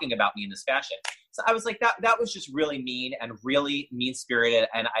celebrities talking about me in this fashion. So I was like, that was just really mean and really mean-spirited.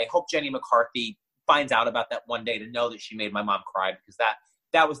 And I hope Jenny McCarthy finds out about that one day to know that she made my mom cry, because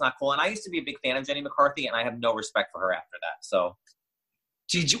that was not cool. And I used to be a big fan of Jenny McCarthy, and I have no respect for her after that. So,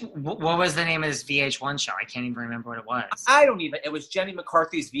 what was the name of this VH1 show? I can't even remember what it was. It was Jenny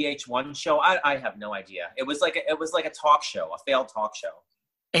McCarthy's VH1 show. I have no idea. It was like a talk show, a failed talk show.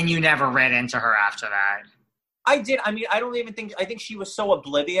 And you never read into her after that? I did. I mean, I think she was so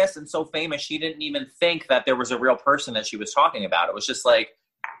oblivious and so famous, she didn't even think that there was a real person that she was talking about. It was just like,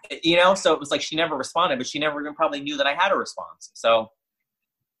 you know, so it was like she never responded, but she never even probably knew that I had a response. So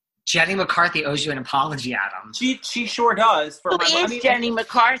Jenny McCarthy owes you an apology, Adam. She sure does. Who is Jenny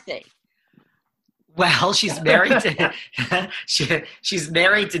McCarthy? Well, she's married to she's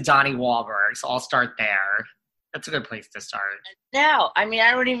married to Donnie Wahlberg, so I'll start there. That's a good place to start. No, I mean,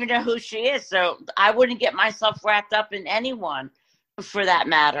 I don't even know who she is, so I wouldn't get myself wrapped up in anyone for that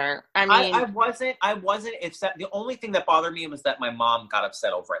matter. I mean, I wasn't upset. The only thing that bothered me was that my mom got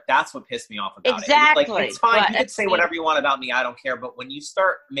upset over it. That's what pissed me off about it. Exactly. Like, it's fine. You could say whatever you want about me. I don't care. But when you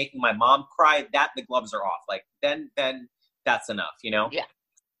start making my mom cry, the gloves are off. Like, then that's enough, you know? Yeah.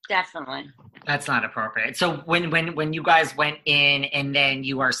 Definitely. That's not appropriate. So when you guys went in and then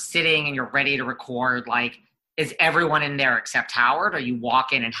you are sitting and you're ready to record, like, is everyone in there except Howard? Or you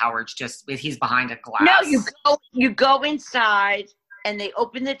walk in and Howard's he's behind a glass? No, you go inside and they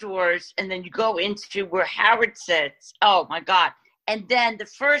open the doors and then you go into where Howard sits. Oh my God. And then the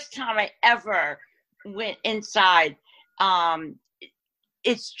first time I ever went inside,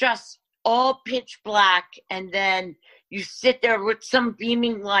 it's just all pitch black, and then you sit there with some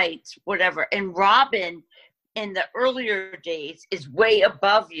beaming lights, whatever. And Robin, in the earlier days, is way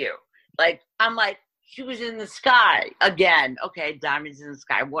above you. Like, I'm like, she was in the sky again. Okay, diamonds in the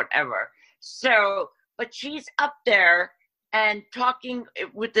sky, whatever. So, but she's up there and talking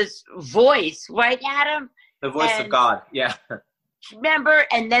with this voice, right, Adam? The voice of God, yeah. Remember?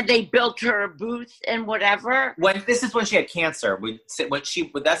 And then they built her a booth and whatever. This is when she had cancer.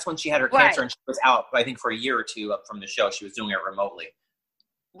 That's when she had her cancer, and she was out, I think, for a year or two up from the show. She was doing it remotely.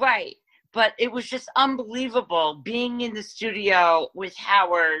 Right. But it was just unbelievable being in the studio with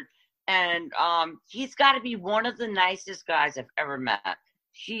Howard. And he's got to be one of the nicest guys I've ever met.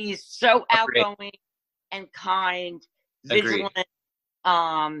 He's so outgoing and kind, vigilant,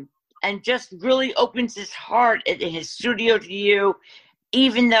 and just really opens his heart in his studio to you.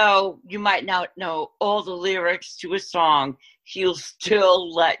 Even though you might not know all the lyrics to a song, he'll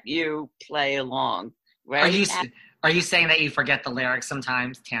still let you play along. Right? Are you saying that you forget the lyrics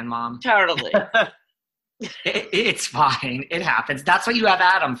sometimes, Tan Mom? Totally. It's fine. It happens. That's what you have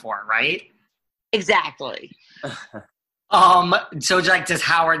Adam for, right? Exactly. So like, did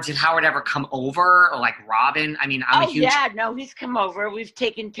Howard ever come over, or like Robin? I mean, he's come over. We've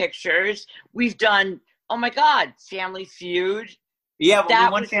taken pictures. We've done, oh my God, Family Feud. Yeah, well,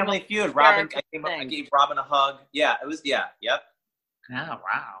 we won Family Feud. Robin, I gave Robin a hug. Yeah, it was, yep. Oh,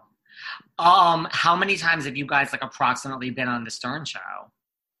 wow. How many times have you guys like approximately been on the Stern Show?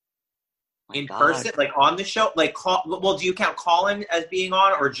 In person, like on the show, like do you count calling as being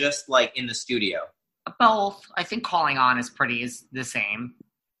on, or just like in the studio? Both. I think calling on is the same.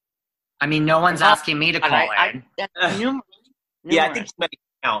 I mean, no one's asking me to call in. Yeah, I think you might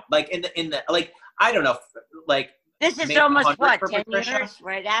count. Like in the like, I don't know, like this is almost 10 years,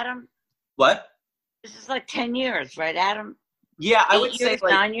 right, Adam? What? This is like 10 years, right, Adam? Yeah, I would say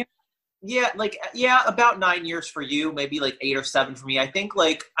like 9 years. Yeah, about 9 years for you, maybe like 8 or 7 for me. I think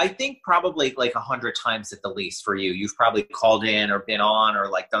probably like 100 times at the least for you. You've probably called in or been on or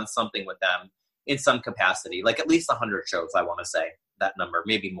like done something with them in some capacity. Like at least 100 shows, I want to say that number,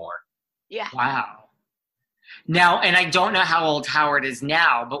 maybe more. Yeah. Wow. Now, and I don't know how old Howard is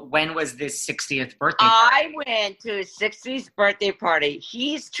now, but when was this 60th birthday party? I went to his 60th birthday party.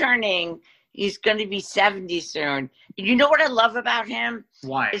 He's going to be 70 soon. You know what I love about him?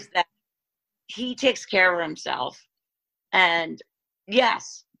 What? Is that he takes care of himself. And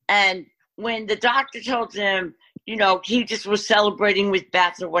yes. And when the doctor told him, he just was celebrating with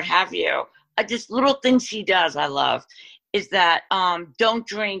Beth or what have you, just little things he does I love is that don't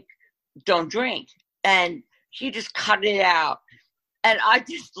drink. And he just cut it out. And I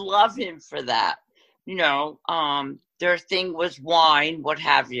just love him for that. Their thing was wine, what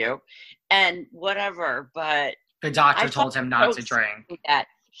have you, and whatever. But the doctor told him not to drink. That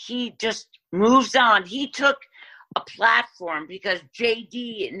he just moves on. He took a platform because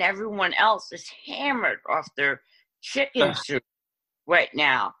JD and everyone else is hammered off their chicken soup right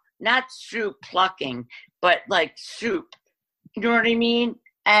now. Not soup plucking, but like soup. You know what I mean?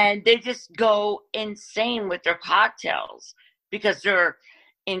 And they just go insane with their cocktails because they're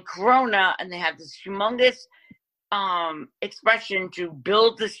in Corona and they have this humongous expression to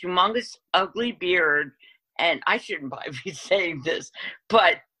build this humongous ugly beard. And I shouldn't be saying this,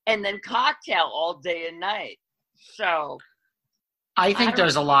 and then cocktail all day and night. So I think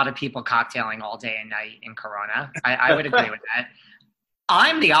there's a lot of people cocktailing all day and night in Corona. I would agree with that.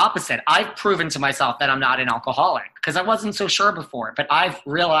 I'm the opposite. I've proven to myself that I'm not an alcoholic because I wasn't so sure before. But I've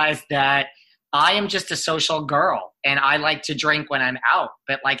realized that I am just a social girl and I like to drink when I'm out.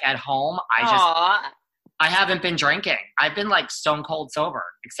 But like at home, I haven't been drinking. I've been like stone cold sober,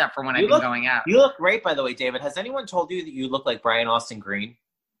 except for when I've been going out. You look great, by the way, David. Has anyone told you that you look like Brian Austin Green?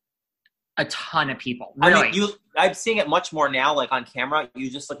 A ton of people. Really? I mean, I'm seeing it much more now, like on camera.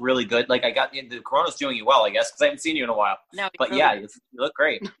 You just look really good. Like the Corona's doing you well, I guess, because I haven't seen you in a while. No, but really yeah, you look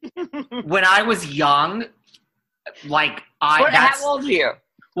great. When I was young, like how old are you?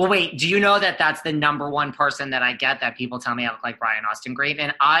 Well, wait, do you know that that's the number one person that I get that people tell me I look like Brian Austin Green?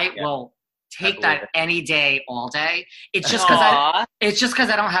 And I will take that any day, all day. It's just because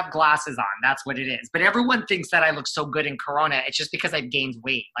I don't have glasses on. That's what it is. But everyone thinks that I look so good in Corona. It's just because I've gained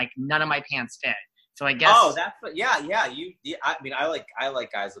weight. Like none of my pants fit. So I guess. Oh, that's what. Yeah. I mean, I like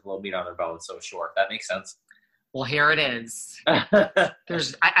guys with low meat on their bones. So sure, that makes sense. Well, here it is.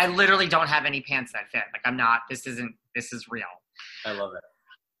 I literally don't have any pants that fit. Like I'm not. This is real. I love it.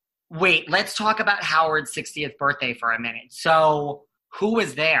 Wait, let's talk about Howard's 60th birthday for a minute. So, who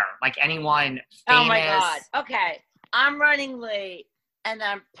was there? Like anyone famous? Oh my God. Okay. I'm running late and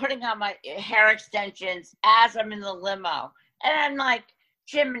I'm putting on my hair extensions as I'm in the limo. And I'm like,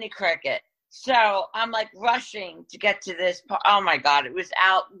 Jiminy Cricket. So I'm like rushing to get to this. Oh my God. It was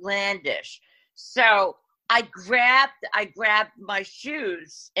outlandish. So I grabbed my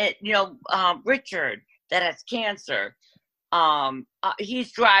shoes. Richard that has cancer.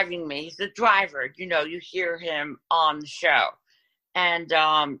 He's driving me. He's the driver. You hear him on the show. And,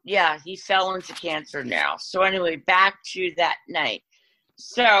 he fell into cancer now. So anyway, back to that night.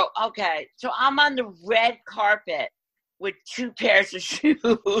 So, okay. So I'm on the red carpet with 2 pairs of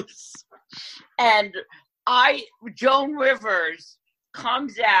shoes. And Joan Rivers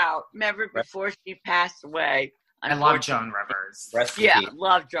comes out. Remember before she passed away? I love Joan Rivers.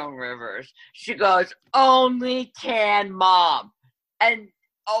 Love Joan Rivers. She goes, only tan mom. And,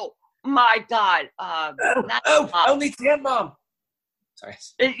 oh, my God. Only tan mom. Sorry.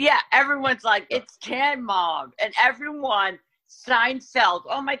 Yeah, everyone's like, it's tan mom. And everyone, Seinfeld.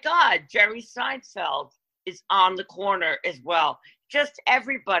 Oh, my God. Jerry Seinfeld is on the corner as well. Just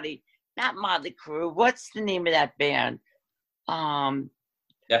everybody. Not Motley Crue. What's the name of that band?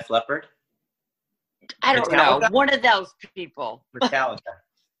 Def Leppard? I don't know. One of those people. Metallica.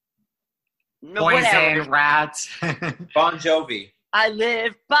 Poison, Rats. Bon Jovi.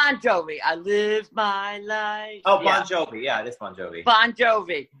 Bon Jovi. I live my life. Oh, Bon Jovi. Yeah, it is Bon Jovi. Bon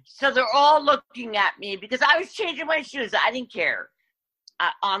Jovi. So they're all looking at me because I was changing my shoes. I didn't care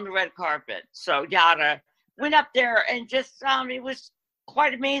on the red carpet. So yada. Went up there and just, it was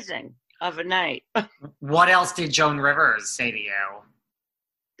quite amazing of a night. What else did Joan Rivers say to you?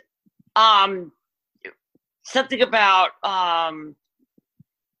 Something about, I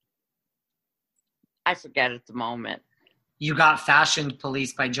forget at the moment. You got fashioned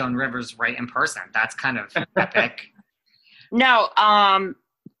policed by Joan Rivers right in person. That's kind of epic. No, I'm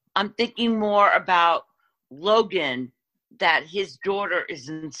thinking more about Logan, that his daughter is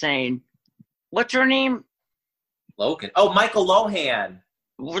insane. What's her name? Logan. Oh, Michael Lohan.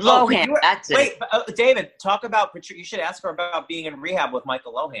 That's it. Wait, David, talk about, you should ask her about being in rehab with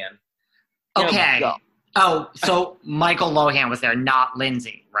Michael Lohan. Okay. Oh, so Michael Lohan was there, not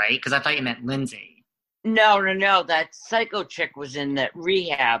Lindsay, right? Because I thought you meant Lindsay. No. That psycho chick was in that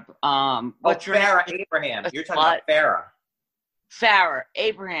rehab. What's Farrah Abraham. You're talking about Farrah. Farrah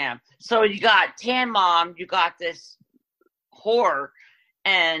Abraham. So you got Tan Mom, you got this whore,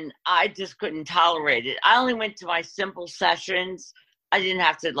 and I just couldn't tolerate it. I only went to my simple sessions. I didn't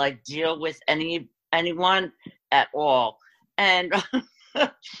have to deal with anyone at all. And I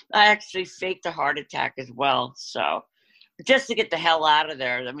actually faked a heart attack as well. So just to get the hell out of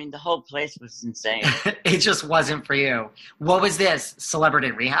there. I mean, the whole place was insane. It just wasn't for you. What was this?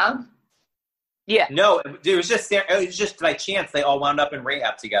 Celebrity rehab? Yeah. No, it was just there. It was just by chance they all wound up in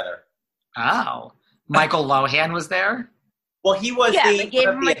rehab together. Oh. Michael Lohan was there? Well, he was they gave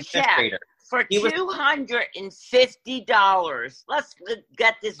him a check for $250. Let's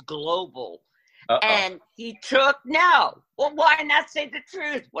get this global. Uh-oh. And he took no. Well, why not say the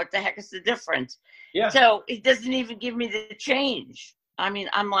truth? What the heck is the difference? Yeah. So he doesn't even give me the change. I mean,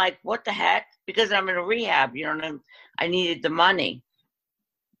 I'm like, what the heck? Because I'm in a rehab. I needed the money.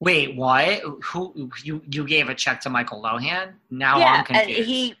 Wait, what? Who you gave a check to Michael Lohan? Now I'm confused. And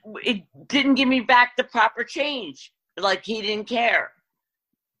he didn't give me back the proper change. Like he didn't care.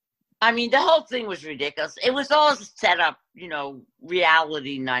 I mean, the whole thing was ridiculous. It was all set up,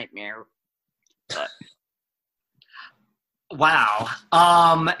 reality nightmare. But. Wow.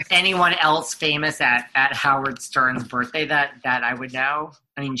 Anyone else famous at Howard Stern's birthday that I would know?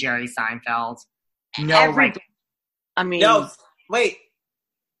 I mean, Jerry Seinfeld. No, No, wait.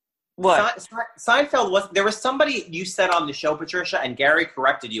 What? Seinfeld was, there was somebody you said on the show, Patricia, and Gary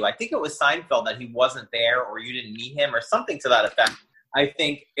corrected you. I think it was Seinfeld that he wasn't there or you didn't meet him or something to that effect. I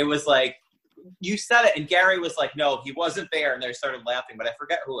think it was like, you said it and Gary was like, no, he wasn't there. And they started laughing, but I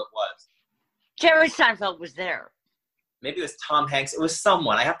forget who it was. Jerry Seinfeld was there. Maybe it was Tom Hanks. It was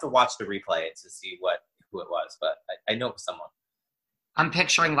someone. I have to watch the replay to see who it was, but I know it was someone. I'm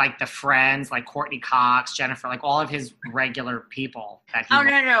picturing like the Friends, like Courtney Cox, Jennifer, like all of his regular people. That he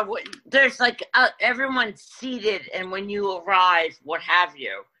no. There's like everyone's seated, and when you arrive, what have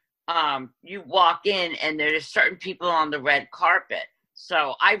you, you walk in, and there's certain people on the red carpet.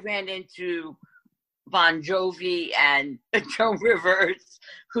 So I ran into Bon Jovi and Joe Rivers,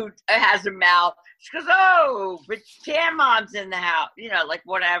 who has a mouth. She goes, "Oh, but Tan Mom's in the house," like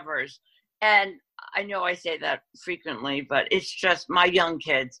whatever's. And I know I say that frequently, but it's just my young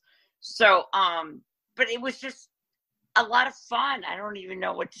kids. So, but it was just a lot of fun. I don't even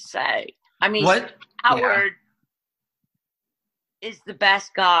know what to say. I mean, Howard is the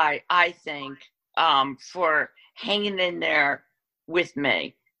best guy, I think, for hanging in there with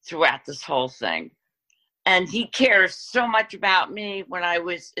me throughout this whole thing. And he cares so much about me when I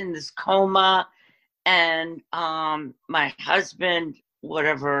was in this coma, and my husband,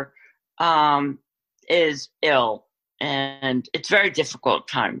 whatever, is ill, and it's a very difficult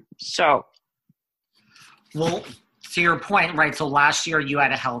time. So, well, to your point, right? So last year you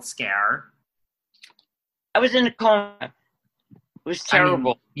had a health scare. I was in a coma. It was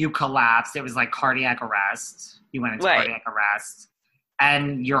terrible. You collapsed. It was like cardiac arrest. You went into cardiac arrest,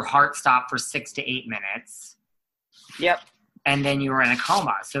 and your heart stopped for 6 to 8 minutes. Yep. And then you were in a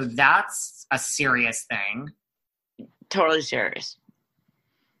coma. So that's a serious thing. Totally serious.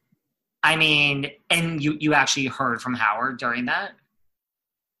 I mean, and you actually heard from Howard during that?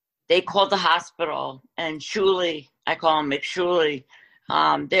 They called the hospital, and Shuley, I call him McShuley,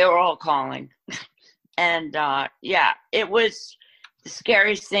 they were all calling. And, it was the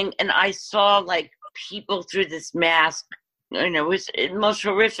scariest thing. And I saw, like, people through this mask. It was the most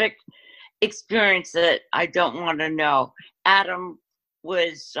horrific experience that I don't want to know. Adam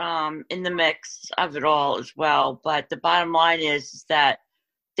was in the mix of it all as well. But the bottom line is that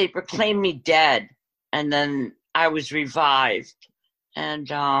they proclaimed me dead, and then I was revived.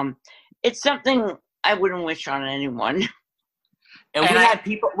 And it's something I wouldn't wish on anyone. And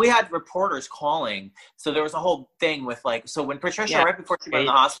we had reporters calling. So there was a whole thing with so when Patricia, right before she went in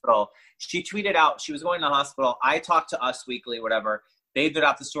the hospital, she tweeted out she was going to the hospital. I talked to Us Weekly, whatever. They did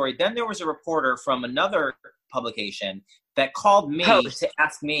out the story. Then there was a reporter from another publication that called me to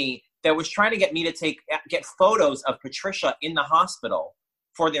ask me, that was trying to get me to get photos of Patricia in the hospital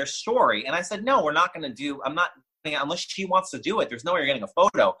for their story. And I said, no, we're not going to do, I'm not, unless she wants to do it, there's no way you're getting a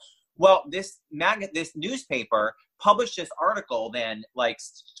photo. Well, this newspaper published this article then,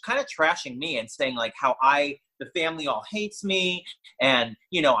 kind of trashing me and saying how the family all hates me, and,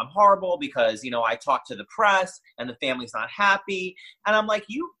 I'm horrible because, I talk to the press and the family's not happy. And I'm like,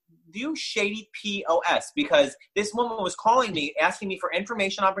 you shady POS, because this woman was calling me, asking me for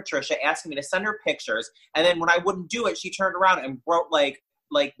information on Patricia, asking me to send her pictures. And then when I wouldn't do it, she turned around and wrote it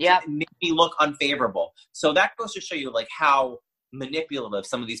made me look unfavorable. So that goes to show you how manipulative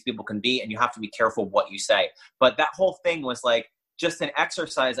some of these people can be, and you have to be careful what you say. But that whole thing was just an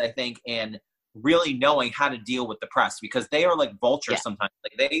exercise, I think, in really knowing how to deal with the press, because they are like vultures sometimes.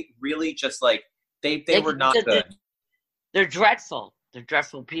 They really just they were not good. They're dreadful. They're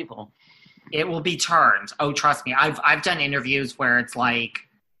dreadful people. It will be turned. Oh, trust me. I've done interviews where it's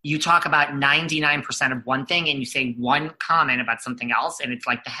you talk about 99% of one thing and you say one comment about something else, and it's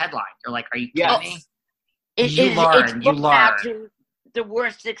the headline. You're like, are you kidding me? You learn. To the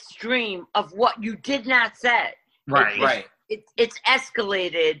worst extreme of what you did not say. Right. It's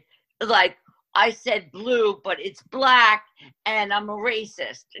escalated. I said blue, but it's black, and I'm a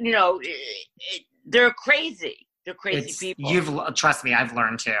racist. They're crazy. They're crazy people. Trust me, I've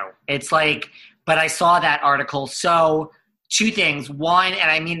learned too. It's but I saw that article. So 2 things. One,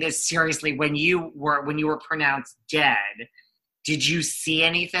 and I mean this seriously, when you were pronounced dead, did you see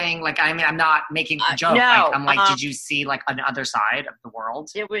anything? I'm not making a joke. No. Did you see an other side of the world?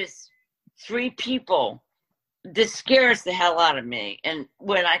 There was 3 people. This scares the hell out of me. And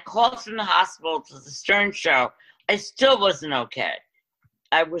when I called from the hospital to the Stern Show, I still wasn't okay.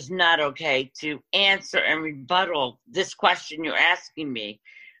 I was not okay to answer and rebuttal this question you're asking me.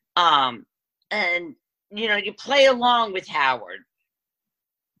 And, you play along with Howard.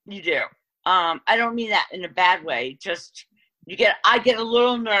 You do. I don't mean that in a bad way. Just, I get a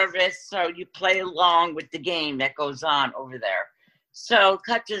little nervous, so you play along with the game that goes on over there. So,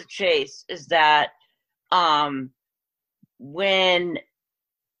 cut to the chase is that when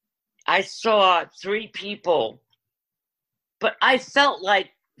I saw 3 people, but I felt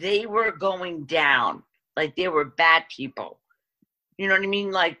like they were going down, like they were bad people. You know what I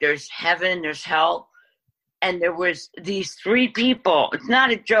mean? Like there's heaven, there's hell. And there was these 3 people. It's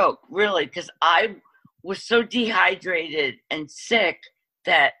not a joke, really, because I was so dehydrated and sick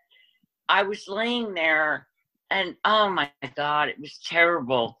that I was laying there and, oh my God, it was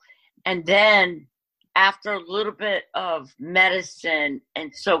terrible. And then after a little bit of medicine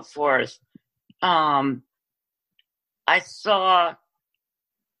and so forth, I saw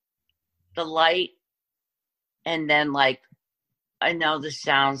the light, and then, like, I know this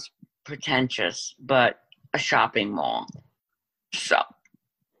sounds pretentious, but a shopping mall. So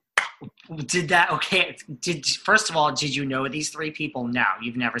first of all, did you know these 3 people? No,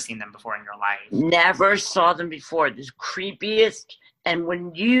 you've never seen them before in your life. Never saw them before. The creepiest. And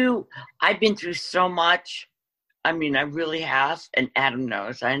I've been through so much. I mean, I really have. And Adam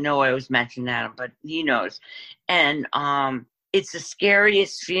knows. I know I always mention Adam, but he knows. And it's the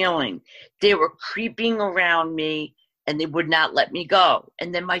scariest feeling. They were creeping around me and they would not let me go.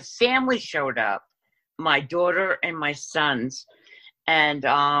 And then my family showed up, my daughter and my sons. And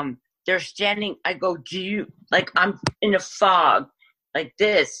they're standing. I go, I'm in a fog like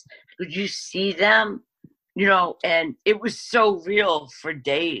this. Could you see them? You know, and it was so real for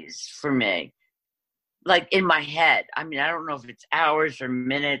days for me, like in my head. I mean, I don't know if it's hours or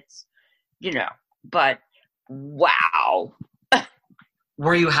minutes, you know, but wow.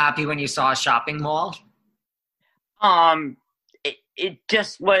 Were you happy when you saw a shopping mall? It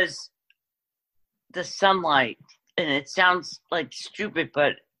just was the sunlight, and it sounds like stupid,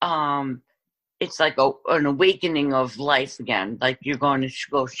 but it's like an awakening of life again. Like you're going to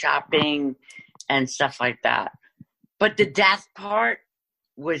go shopping and stuff like that. But the death part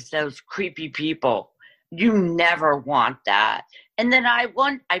was those creepy people. You never want that. And then I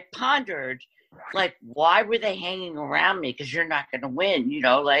pondered, like, why were they hanging around me? Because you're not going to win, you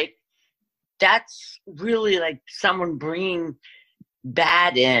know, like, that's really like someone bringing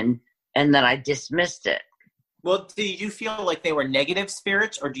bad in, and then I dismissed it. Well, did you feel like they were negative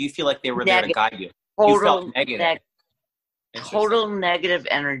spirits, or do you feel like they were there to guide you? You felt negative. Total negative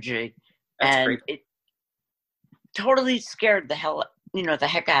energy. That's and great. It totally scared the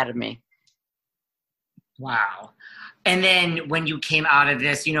heck out of me. Wow. And then when you came out of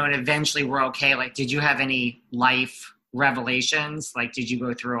this, you know, and eventually we're okay, like, did you have any life revelations? Like, did you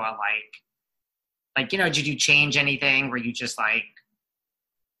go through you know, did you change anything? Were you just like,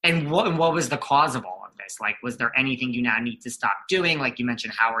 and what was the cause of all of this? Like, was there anything you now need to stop doing? Like you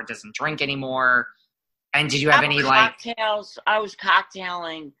mentioned, Howard doesn't drink anymore. And did you have any cocktails? I was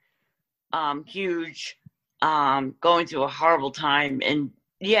cocktailing, huge, going through a horrible time, and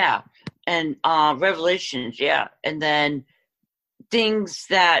yeah, and revelations, yeah, and then things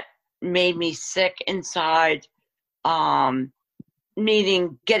that made me sick inside,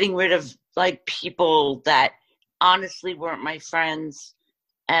 getting rid of like people that honestly weren't my friends,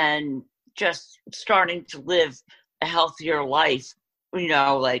 and just starting to live a healthier life, you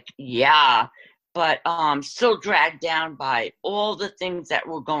know, like, yeah, but still dragged down by all the things that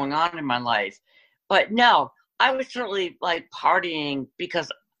were going on in my life. But no, I was certainly like partying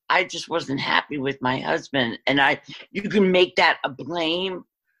because I just wasn't happy with my husband. And you can make that a blame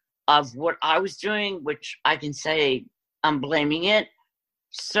of what I was doing, which I can say I'm blaming it.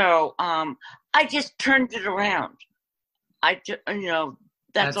 So I just turned it around.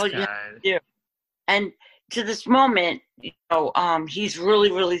 That's all you have to do. And to this moment, you know, he's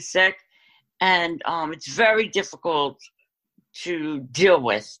really, really sick. And it's very difficult to deal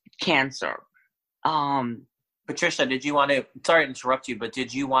with cancer. Patricia, did you want to, sorry to interrupt you, but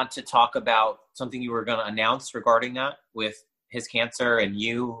did you want to talk about something you were going to announce regarding that with his cancer and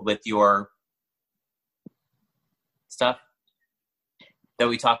you with your stuff that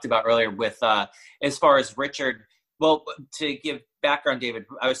we talked about earlier with, as far as Richard? Well, to give background, David,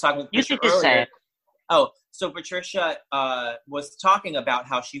 I was talking with Patricia earlier. Oh, so Patricia was talking about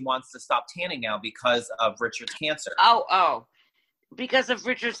how she wants to stop tanning now because of Richard's cancer. Oh, because of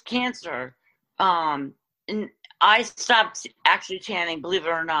Richard's cancer. And I stopped actually tanning, believe it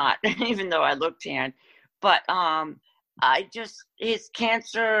or not, even though I look tan. But his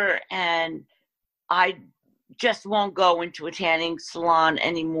cancer, and I just won't go into a tanning salon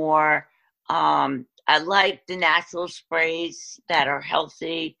anymore. I like the natural sprays that are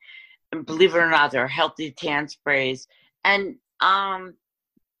healthy. And believe it or not, they're healthy tan sprays. And I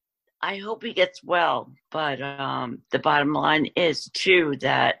hope he gets well. But the bottom line is, too,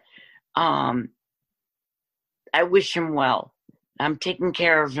 that I wish him well. I'm taking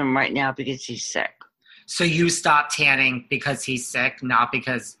care of him right now because he's sick. So you stopped tanning because he's sick, not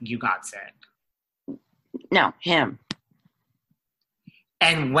because you got sick? No, him.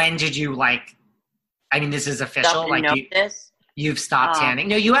 And when did you this is official, you've stopped tanning?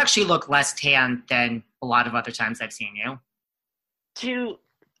 No, you actually look less tan than a lot of other times I've seen you.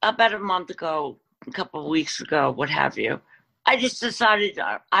 About a month ago, a couple of weeks ago, what have you. I just decided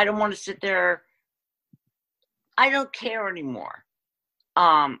I don't want to sit there. I don't care anymore.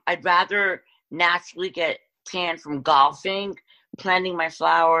 I'd rather naturally get tan from golfing, planting my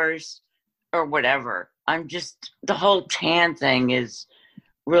flowers, or whatever. The whole tan thing is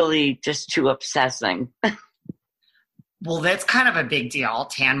really just too obsessing. Well, that's kind of a big deal.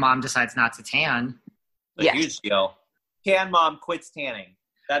 Tan mom decides not to tan. A huge deal. Tan mom quits tanning.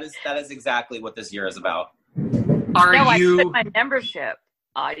 That is exactly what this year is about. I quit my membership.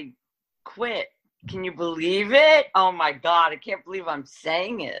 I quit. Can you believe it? Oh my God, I can't believe I'm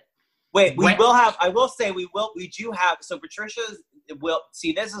saying it. Wait, we do have, so Patricia's,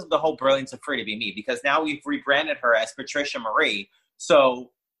 this is the whole brilliance of Free to Be Me, because now we've rebranded her as Patricia Marie.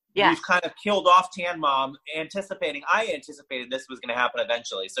 So we've kind of killed off Tan Mom, I anticipated this was going to happen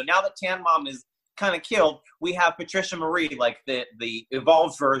eventually. So now that Tan Mom is kind of killed, we have Patricia Marie, like the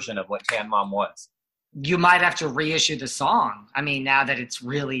evolved version of what Tan Mom was. You might have to reissue the song. I mean, now that it's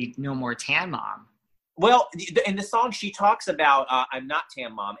really no more Tan Mom. Well, in the song, she talks about I'm not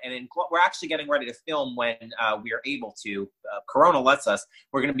Tan Mom, and we're actually getting ready to film when we are able to. Corona lets us.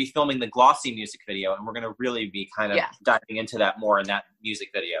 We're going to be filming the Glossy music video, and we're going to really be kind of diving into that more in that music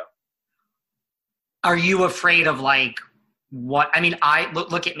video. Are you afraid of what? I mean,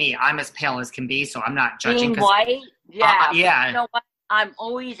 look at me. I'm as pale as can be, so I'm not judging. Being white? Yeah. Yeah. You know what? I'm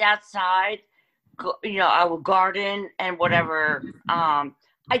always outside. I will garden and whatever. I'm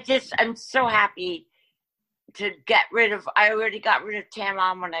so happy to I already got rid of Tan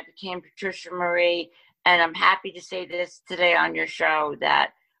Mom when I became Patricia Marie, and I'm happy to say this today on your show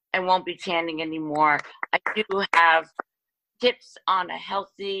that I won't be tanning anymore. I do have tips on a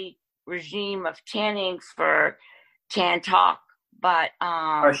healthy regime of tanning for Tan Talk, but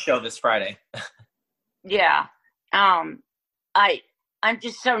our show this Friday. Yeah. I'm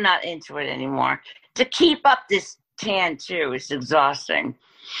just so not into it anymore. To keep up this tan too is exhausting.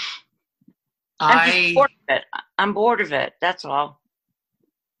 I'm bored of it. That's all.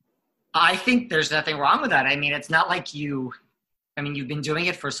 I think there's nothing wrong with that. I mean, it's not like you've been doing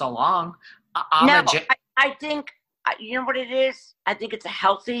it for so long. I think, you know what it is? I think it's a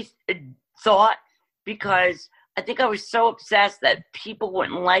healthy thought, because I think I was so obsessed that people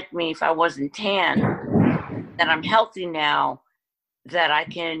wouldn't like me if I wasn't tan, that I'm healthy now, that I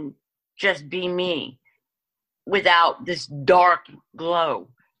can just be me without this dark glow.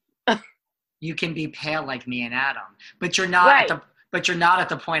 You can be pale like me and Adam, but you're not you're not at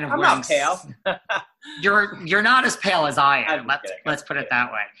the point of I'm wearing. Not pale. you're not as pale as I am. Let's put it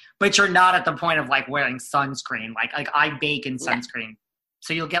that way. But you're not at the point of wearing sunscreen. Like I bake in sunscreen,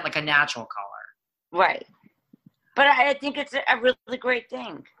 so you'll get a natural color. Right. But I think it's a really great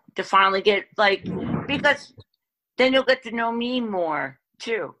thing to finally get because then you'll get to know me more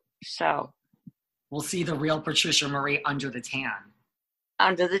too. So we'll see the real Patricia Marie under the tan.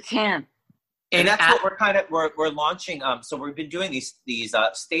 Under the tan. And that's what we're launching. So we've been doing these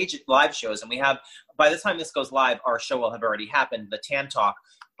stage live shows, and we have, by the time this goes live, our show will have already happened, the Tan Talk.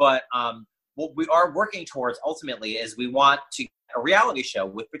 But what we are working towards ultimately is we want to get a reality show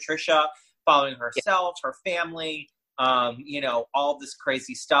with Patricia following herself, her family, all this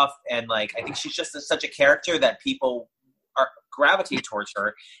crazy stuff. And I think she's just such a character that people gravitate towards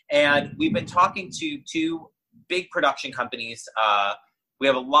her. And we've been talking to two big production companies. We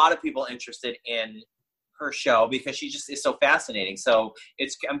have a lot of people interested in her show because she just is so fascinating. So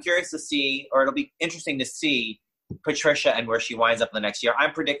I'm curious to see, or it'll be interesting to see Patricia and where she winds up in the next year.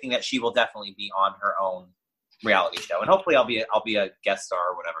 I'm predicting that she will definitely be on her own reality show, and hopefully I'll be a guest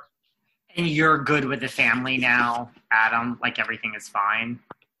star or whatever. And you're good with the family now, Adam? Everything is fine?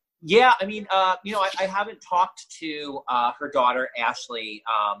 Yeah, I mean, I haven't talked to her daughter Ashley,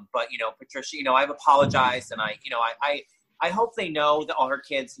 but Patricia, I've apologized, and I hope they know that all her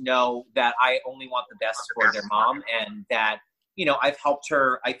kids know that I only want the best for their mom, and that, I've helped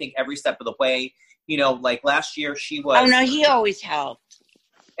her, I think, every step of the way. Last year she was... Oh, no, he always helped.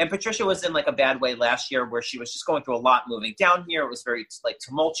 And Patricia was in a bad way last year where she was just going through a lot moving down here. It was very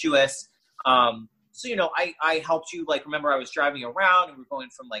tumultuous. So, I helped you, remember I was driving around and we were going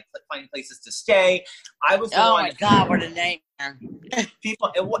from finding places to stay. I was the one. Oh my God, what a nightmare.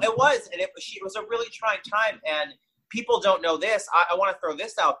 People, it was, and it was a really trying time, and people don't know this. I want to throw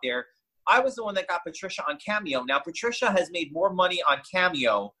this out there. I was the one that got Patricia on Cameo. Now, Patricia has made more money on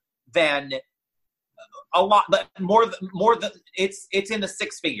Cameo than a lot, but more than it's in the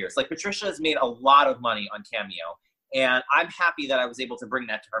six figures. Like Patricia has made a lot of money on Cameo, and I'm happy that I was able to bring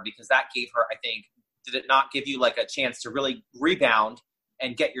that to her because that gave her, I think, did it not give you like a chance to really rebound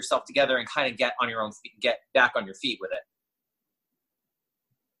and get yourself together and kind of get on your own feet, get back on your feet with it?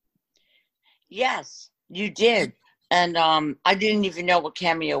 Yes, you did. And I didn't even know what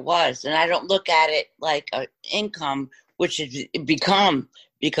Cameo was, and I don't look at it like an income, which it's become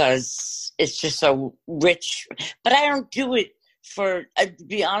because it's just so rich. But I don't do it for, to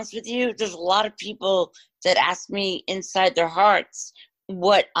be honest with you, there's a lot of people that ask me inside their hearts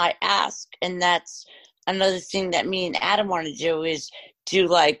what I ask. And that's another thing that me and Adam want to do is do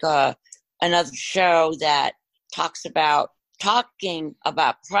like another show that talks about talking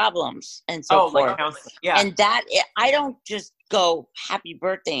about problems and so forth. Like yeah. And that, I don't just go happy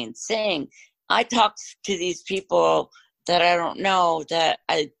birthday and sing. I talk to these people that I don't know that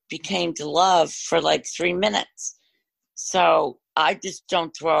I became to love for like 3 minutes. So I just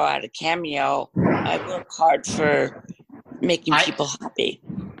don't throw out a Cameo. I work hard for making people happy.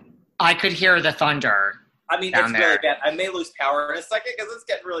 I could hear the thunder. I mean, it's really bad. I may lose power in a second because it's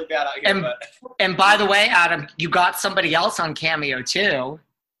getting really bad out here. And by the way, Adam, you got somebody else on Cameo too.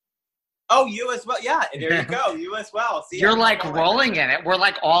 Oh, you as well. Yeah, there you go. You as well. See, you're like rolling in it. We're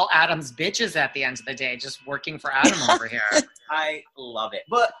like all Adam's bitches at the end of the day, just working for Adam over here. I love it.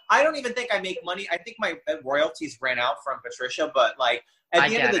 But I don't even think I make money. I think my royalties ran out from Patricia. But like at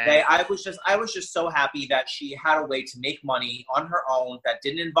the end of the day, I was just so happy that she had a way to make money on her own that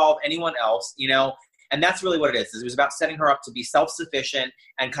didn't involve anyone else, you know. And that's really what it is. It was about setting her up to be self-sufficient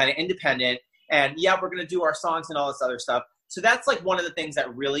and kind of independent. And yeah, we're going to do our songs and all this other stuff. So that's like one of the things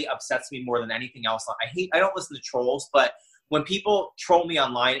that really upsets me more than anything else. I don't listen to trolls, but when people troll me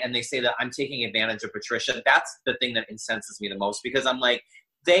online and they say that I'm taking advantage of Patricia, that's the thing that incenses me the most, because I'm like,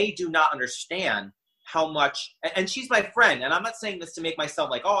 they do not understand how much, and she's my friend, and I'm not saying this to make myself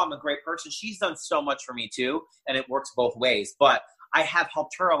like, oh, I'm a great person. She's done so much for me too, and it works both ways. But I have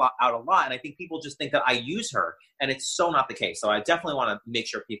helped her out a lot, and I think people just think that I use her, and it's so not the case. So I definitely want to make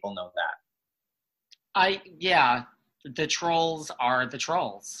sure people know that. The trolls are the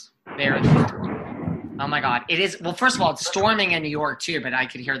trolls. Oh my God. It is, well, first of all, it's storming in New York too, but I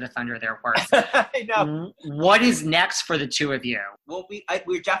could hear the thunder there worse. I know. What is next for the two of you? Well,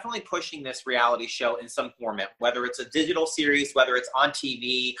 we're definitely pushing this reality show in some format, whether it's a digital series, whether it's on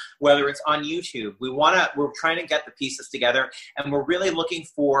TV, whether it's on YouTube. We're trying to get the pieces together, and we're really looking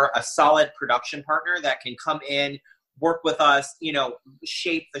for a solid production partner that can come in, work with us, you know,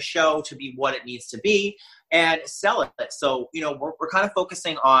 shape the show to be what it needs to be and sell it. So, you know, we're kind of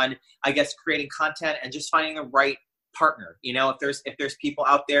focusing on, I guess, creating content and just finding the right partner. You know, if there's people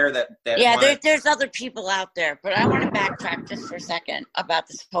out there that there's other people out there, but I want to backtrack just for a second about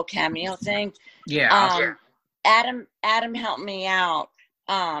this whole Cameo thing. Yeah. Adam helped me out.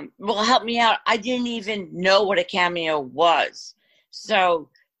 Help me out. I didn't even know what a Cameo was. So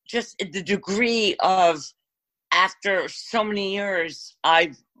just the degree of, after so many years,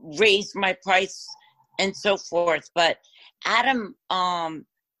 I've raised my price and so forth. But Adam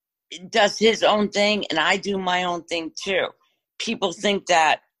does his own thing, and I do my own thing too. People think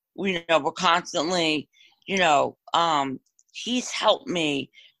that we're constantly, he's helped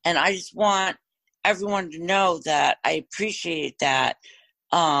me, and I just want everyone to know that I appreciate that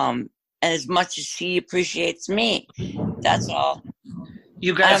as much as he appreciates me. That's all.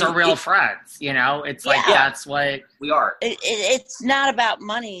 You guys are real friends, you know? It's like, that's what we are. It's not about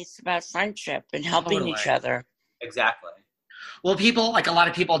money. It's about friendship and helping each other. Exactly. Well, a lot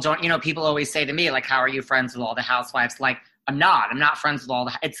of people don't, people always say to me, like, how are you friends with all the housewives? Like, I'm not friends with all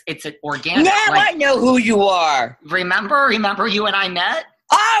the, it's an organic. Now I know who you are. Remember you and I met?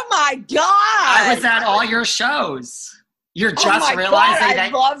 Oh my God. I was at all your shows. You're just realizing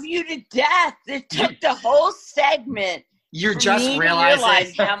that. I love you to death. It took the whole segment. You're just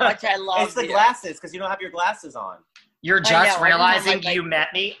realizing how much I love you. It's the glasses, because you don't have your glasses on. You're just realizing you met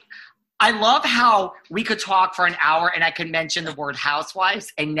me. I love how we could talk for an hour and I could mention the word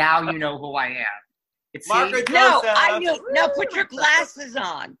housewives, and now you know who I am. It's Margaret Joseph. No, I knew. No, put your glasses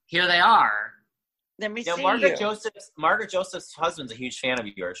on. Here they are. Let me see Margaret Joseph's husband's a huge fan of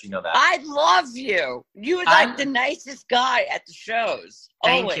yours. You know that. I love you. You were like the nicest guy at the shows.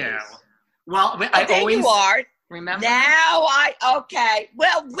 Thank you. Well, I always... you are. Remember? Okay.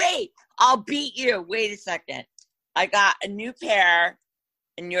 Well, wait. I'll beat you. Wait a second. I got a new pair,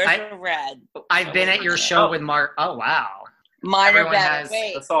 and yours are red. I've been at your show with Mark. Oh, wow. Mine are better.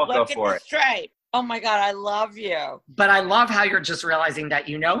 Wait, let's all go for it. Look at the stripe. Oh, my God. I love you. But I love how you're just realizing that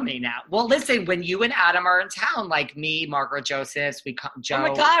you know me now. Well, listen, when you and Adam are in town, like me, Margaret Josephs, Joe. Oh,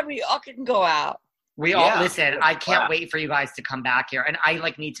 my God. We all can go out. We all listen. I can't wait for you guys to come back here, and I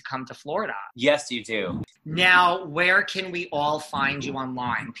need to come to Florida. Yes, you do. Now, where can we all find you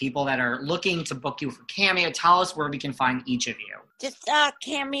online? People that are looking to book you for Cameo, tell us where we can find each of you. Just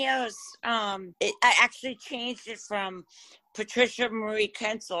Cameos. I actually changed it from Patricia Marie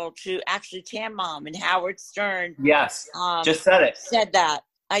Kensel to actually Tam Mom and Howard Stern. Yes, just said it. Said that.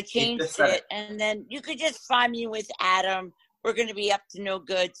 I changed it, and then you could just find me with Adam. We're going to be up to no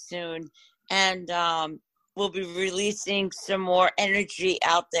good soon. And we'll be releasing some more energy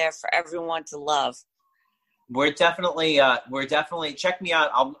out there for everyone to love. We're definitely check me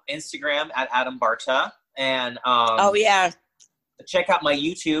out on Instagram at Adam Barta. And check out my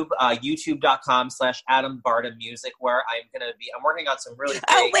YouTube, youtube.com/Adam Barta Music, where I'm working on some really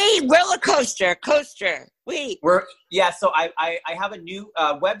big... roller coaster. Wait. So I have a new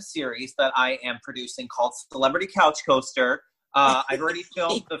web series that I am producing called Celebrity Couch Coaster. I've already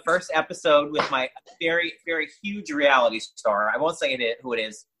filmed the first episode with my very, very huge reality star. I won't say who it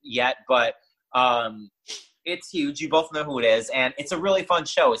is yet, but it's huge. You both know who it is. And it's a really fun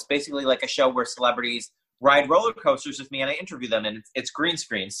show. It's basically like a show where celebrities ride roller coasters with me and I interview them, and it's green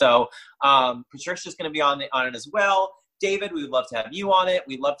screen. So Patricia's going to be on it as well. David, we would love to have you on it.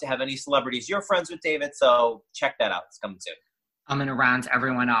 We'd love to have any celebrities you're friends with, David. So check that out. It's coming soon. I'm going to round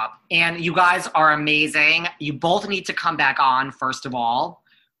everyone up. And you guys are amazing. You both need to come back on, first of all.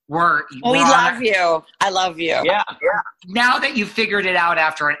 We love you. I love you. Yeah. Now that you figured it out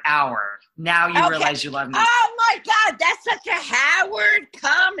after an hour, now you realize you love me. Oh, my God. That's such a Howard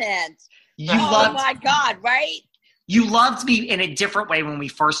comment. My God, right? You loved me in a different way when we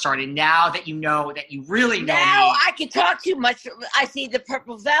first started. Now that you know that you really know me. Now I can talk too much. I see the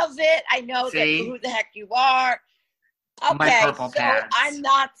purple velvet. I know who the heck you are. Okay, so I'm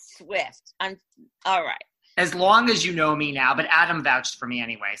not Swift. I'm all right. As long as you know me now, but Adam vouched for me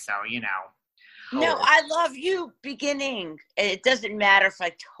anyway, so you know. No, I love you beginning. It doesn't matter if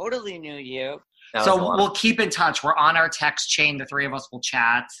I totally knew you. So we'll keep in touch. We're on our text chain. The three of us will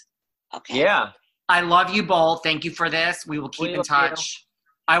chat. Okay. Yeah. I love you both. Thank you for this. We will keep in touch.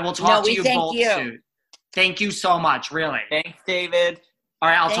 I will talk to you both soon. Thank you so much, really. Thanks, David. All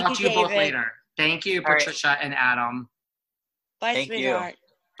right, I'll talk to you both later. Thank you, Patricia and Adam. Bye, sweetheart.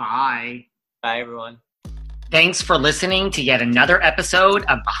 Bye. Bye, everyone. Thanks for listening to yet another episode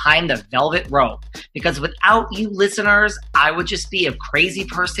of Behind the Velvet Rope. Because without you listeners, I would just be a crazy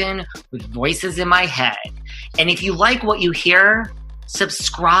person with voices in my head. And if you like what you hear,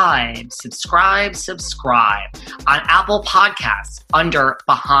 subscribe on Apple Podcasts under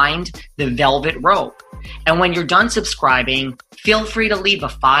Behind the Velvet Rope. And when you're done subscribing, feel free to leave a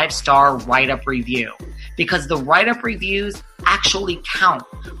 5-star write-up review, because the write-up reviews actually count.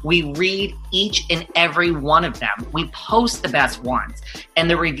 We read each and every one of them. We post the best ones, and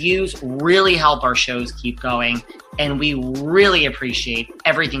the reviews really help our shows keep going, and we really appreciate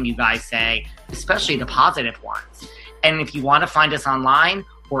everything you guys say, especially the positive ones. And if you want to find us online,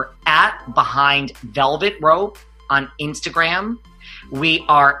 we're at Behind Velvet Rope on Instagram. We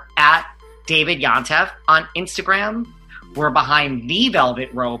are at David Yontef on Instagram. We're Behind the Velvet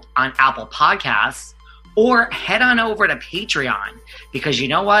Rope on Apple Podcasts. Or head on over to Patreon, because you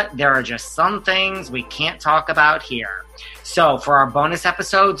know what? There are just some things we can't talk about here. So for our bonus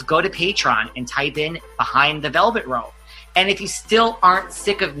episodes, go to Patreon and type in Behind the Velvet Rope. And if you still aren't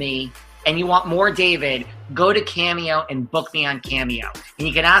sick of me and you want more David, go to Cameo and book me on Cameo. And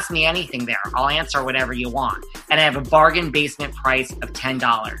you can ask me anything there. I'll answer whatever you want. And I have a bargain basement price of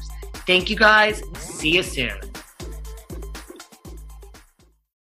 $10. Thank you guys. See you soon.